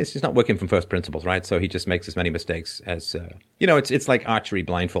he's not working from first principles, right? So he just makes as many mistakes as, it's like archery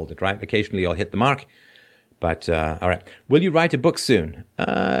blindfolded, right? Occasionally you'll hit the mark. But, all right. Will you write a book soon?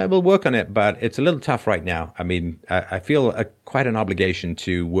 We'll work on it, but it's a little tough right now. I mean, I feel quite an obligation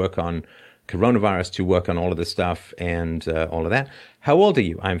to work on coronavirus, to work on all of this stuff and all of that. How old are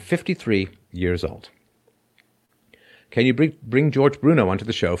you? I'm 53 years old. Can you bring George Bruno onto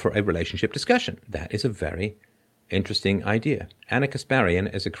the show for a relationship discussion? That is a very interesting idea. Anna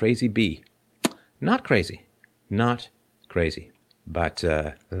Kasparian is a crazy bee. Not crazy. Not crazy. But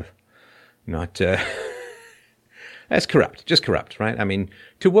not... That's corrupt. Just corrupt, right? I mean,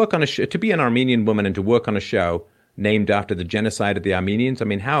 to work on to be an Armenian woman and to work on a show named after the genocide of the Armenians, I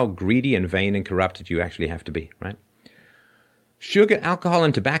mean, how greedy and vain and corrupt do you actually have to be, right? Sugar, alcohol,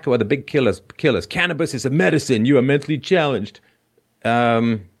 and tobacco are the big killers. Cannabis is a medicine. You are mentally challenged.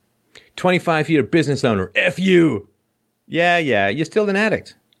 25-year business owner. F you. Yeah. You're still an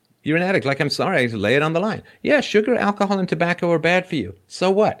addict. You're an addict. Like, I'm sorry, I lay it on the line. Yeah, sugar, alcohol, and tobacco are bad for you.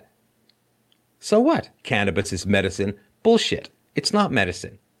 So what? So what? Cannabis is medicine. Bullshit. It's not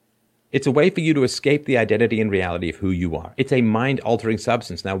medicine. It's a way for you to escape the identity and reality of who you are. It's a mind-altering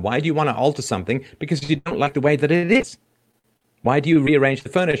substance. Now, why do you want to alter something? Because you don't like the way that it is. Why do you rearrange the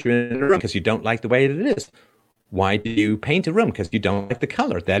furniture in a room? Because you don't like the way that it is. Why do you paint a room? Because you don't like the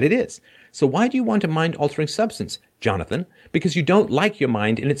color that it is. So why do you want a mind-altering substance, Jonathan? Because you don't like your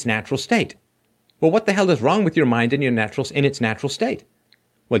mind in its natural state. Well, what the hell is wrong with your mind in its natural state?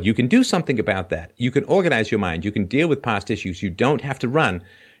 Well, you can do something about that. You can organize your mind. You can deal with past issues. You don't have to run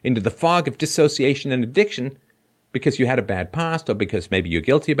into the fog of dissociation and addiction because you had a bad past, or because maybe you're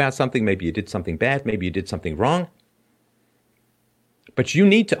guilty about something, maybe you did something bad, maybe you did something wrong. But you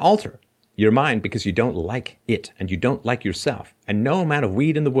need to alter your mind because you don't like it and you don't like yourself. And no amount of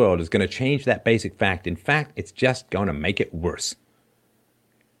weed in the world is going to change that basic fact. In fact, it's just going to make it worse.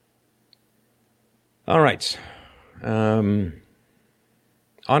 All right. Honor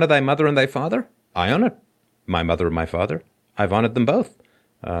thy mother and thy father? I honor my mother and my father. I've honored them both.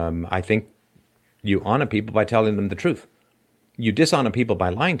 I think you honor people by telling them the truth. You dishonor people by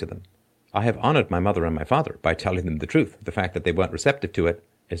lying to them. I have honored my mother and my father by telling them the truth. The fact that they weren't receptive to it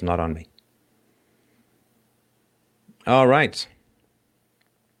is not on me. All right.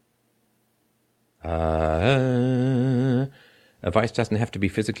 A vice doesn't have to be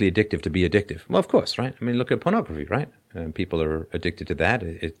physically addictive to be addictive. Well, of course, right? I mean, look at pornography, right? People are addicted to that.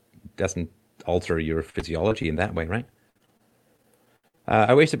 It doesn't alter your physiology in that way, right?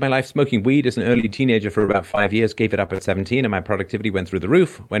 I wasted my life smoking weed as an early teenager for about 5 years, gave it up at 17, and my productivity went through the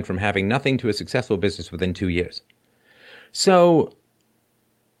roof, went from having nothing to a successful business within 2 years. So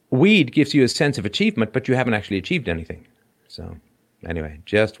weed gives you a sense of achievement, but you haven't actually achieved anything. So anyway,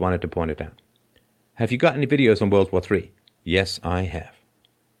 just wanted to point it out. Have you got any videos on World War III? Yes, I have.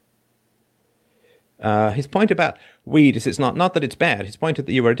 His point about weed is it's not that it's bad. His point is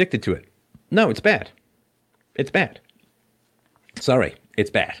that you were addicted to it. No, it's bad. It's bad. Sorry, it's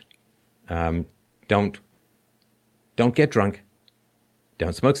bad. Don't get drunk.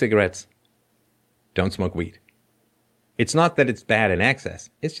 Don't smoke cigarettes. Don't smoke weed. It's not that it's bad in excess.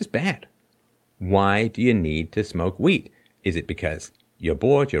 It's just bad. Why do you need to smoke weed? Is it because you're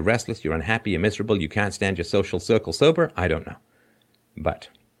bored, you're restless, you're unhappy, you're miserable, you can't stand your social circle sober? I don't know. But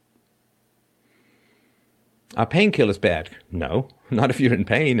are painkillers bad? No, not if you're in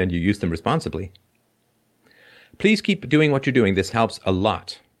pain and you use them responsibly. Please keep doing what you're doing. This helps a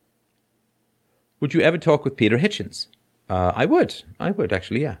lot. Would you ever talk with Peter Hitchens? I would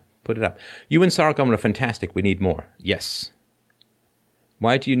actually, yeah. Put it up. You and Sargon are fantastic. We need more. Yes.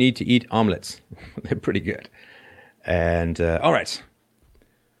 Why do you need to eat omelets? They're pretty good. And, all right.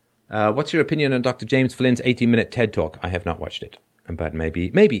 What's your opinion on Dr. James Flynn's 18-minute TED Talk? I have not watched it, but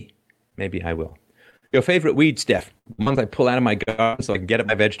maybe I will. Your favorite weed, Steph? Ones I pull out of my garden so I can get at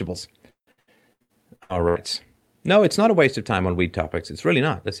my vegetables. All right. No, it's not a waste of time on weed topics. It's really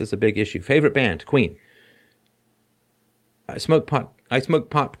not. This is a big issue. Favorite band, Queen. I smoke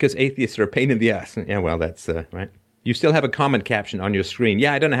pot because atheists are a pain in the ass. Yeah, well, that's right. You still have a comment caption on your screen.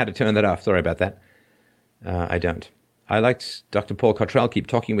 Yeah, I don't know how to turn that off. Sorry about that. I don't. I liked Dr. Paul Cottrell. Keep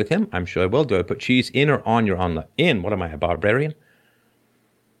talking with him. I'm sure I will. Do I put cheese in or on your omelet? In. What am I, a barbarian?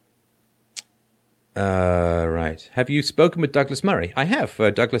 Right. Have you spoken with Douglas Murray? I have.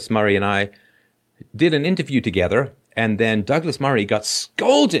 Douglas Murray and I did an interview together, and then Douglas Murray got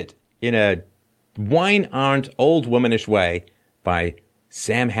scolded in a wine-aren't old womanish way by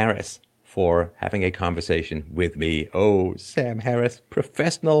Sam Harris for having a conversation with me. Oh, Sam Harris,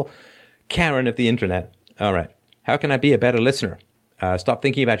 professional Karen of the internet. All right. How can I be a better listener? Stop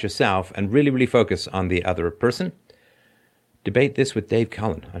thinking about yourself and really, really focus on the other person. Debate this with Dave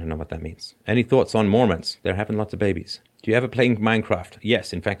Cullen. I don't know what that means. Any thoughts on Mormons? They're having lots of babies. Do you ever play Minecraft?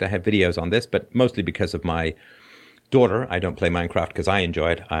 Yes. In fact, I have videos on this, but mostly because of my daughter. I don't play Minecraft because I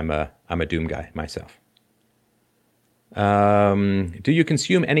enjoy it. I'm a Doom guy myself. Do you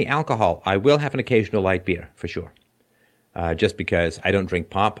consume any alcohol? I will have an occasional light beer, for sure. Just because I don't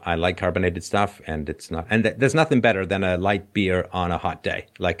drink pop. I like carbonated stuff, and there's nothing better than a light beer on a hot day,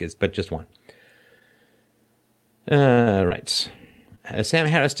 but just one. Right. Sam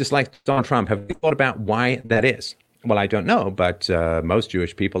Harris dislikes Donald Trump. Have you thought about why that is? Well, I don't know, but most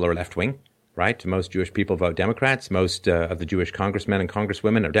Jewish people are left-wing, right? Most Jewish people vote Democrats. Most of the Jewish congressmen and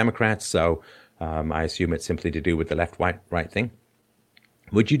congresswomen are Democrats, so I assume it's simply to do with the left-right thing.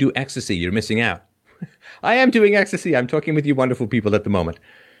 Would you do ecstasy? You're missing out. I am doing ecstasy. I'm talking with you wonderful people at the moment.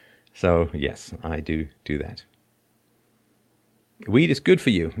 So, yes, I do that. Weed is good for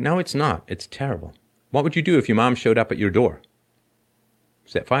you. No, it's not. It's terrible. What would you do if your mom showed up at your door?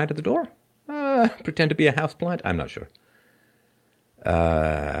 Set fire to the door? Pretend to be a houseplant? I'm not sure.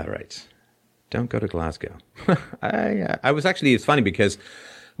 Right. Don't go to Glasgow. I was actually, it's funny because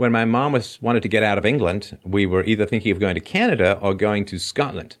when my mom wanted to get out of England, we were either thinking of going to Canada or going to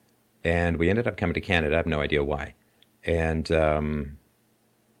Scotland. And we ended up coming to Canada. I have no idea why. And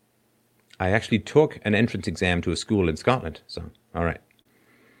I actually took an entrance exam to a school in Scotland. So, all right.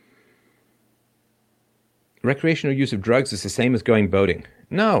 Recreational use of drugs is the same as going boating.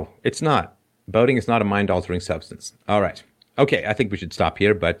 No, it's not. Boating is not a mind-altering substance. All right. Okay, I think we should stop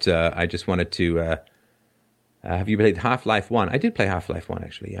here, but I just wanted to... have you played Half-Life 1? I did play Half-Life 1,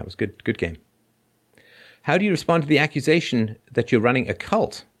 actually. Yeah, it was a good game. How do you respond to the accusation that you're running a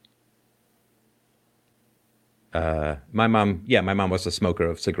cult? My mom was a smoker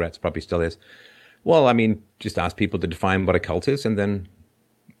of cigarettes, probably still is. Well, I mean, just ask people to define what a cult is and then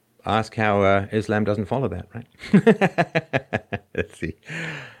ask how Islam doesn't follow that, right? Let's see.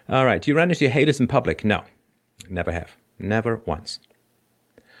 All right. Do you run into your haters in public? No, never have. Never once.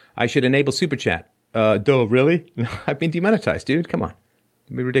 I should enable Super Chat. Duh, really? I've been demonetized, dude. Come on.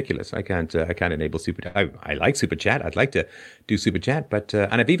 It'd be ridiculous. I can't enable Super Chat. I like Super Chat. I'd like to do Super Chat, but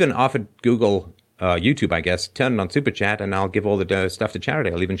and I've even offered Google... YouTube, I guess, turn it on Super Chat, and I'll give all the stuff to charity.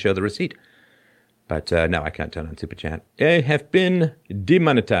 I'll even show the receipt. But no, I can't turn on Super Chat. I have been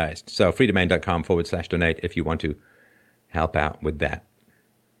demonetized. So freedomain.com/donate if you want to help out with that.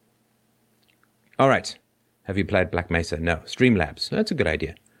 All right. Have you played Black Mesa? No. Streamlabs. That's a good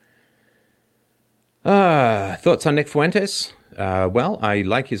idea. Thoughts on Nick Fuentes? Well, I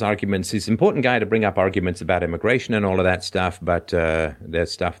like his arguments. He's an important guy to bring up arguments about immigration and all of that stuff, but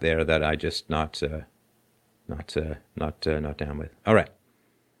there's stuff there that I just not down with. All right.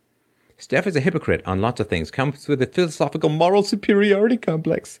 Steph is a hypocrite on lots of things. Comes with a philosophical moral superiority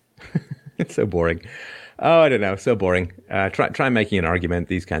complex. It's so boring. Oh, I don't know. So boring. Try making an argument.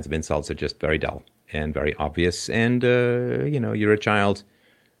 These kinds of insults are just very dull and very obvious. And, you're a child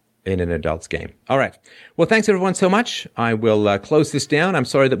in an adult's game. All right. Well, thanks everyone so much. I will close this down. I'm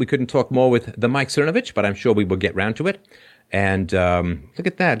sorry that we couldn't talk more with the Mike Cernovich, but I'm sure we will get round to it. And look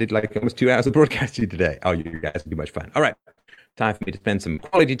at that. I did like almost 2 hours of broadcasting today. Oh, you guys will be much fun. All right. Time for me to spend some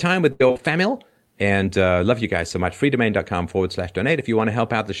quality time with the old family. And love you guys so much. freedomain.com/donate if you want to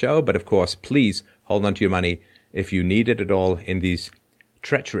help out the show. But of course, please hold on to your money if you need it at all in these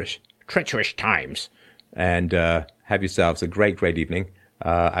treacherous times. And have yourselves a great evening.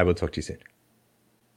 I will talk to you soon.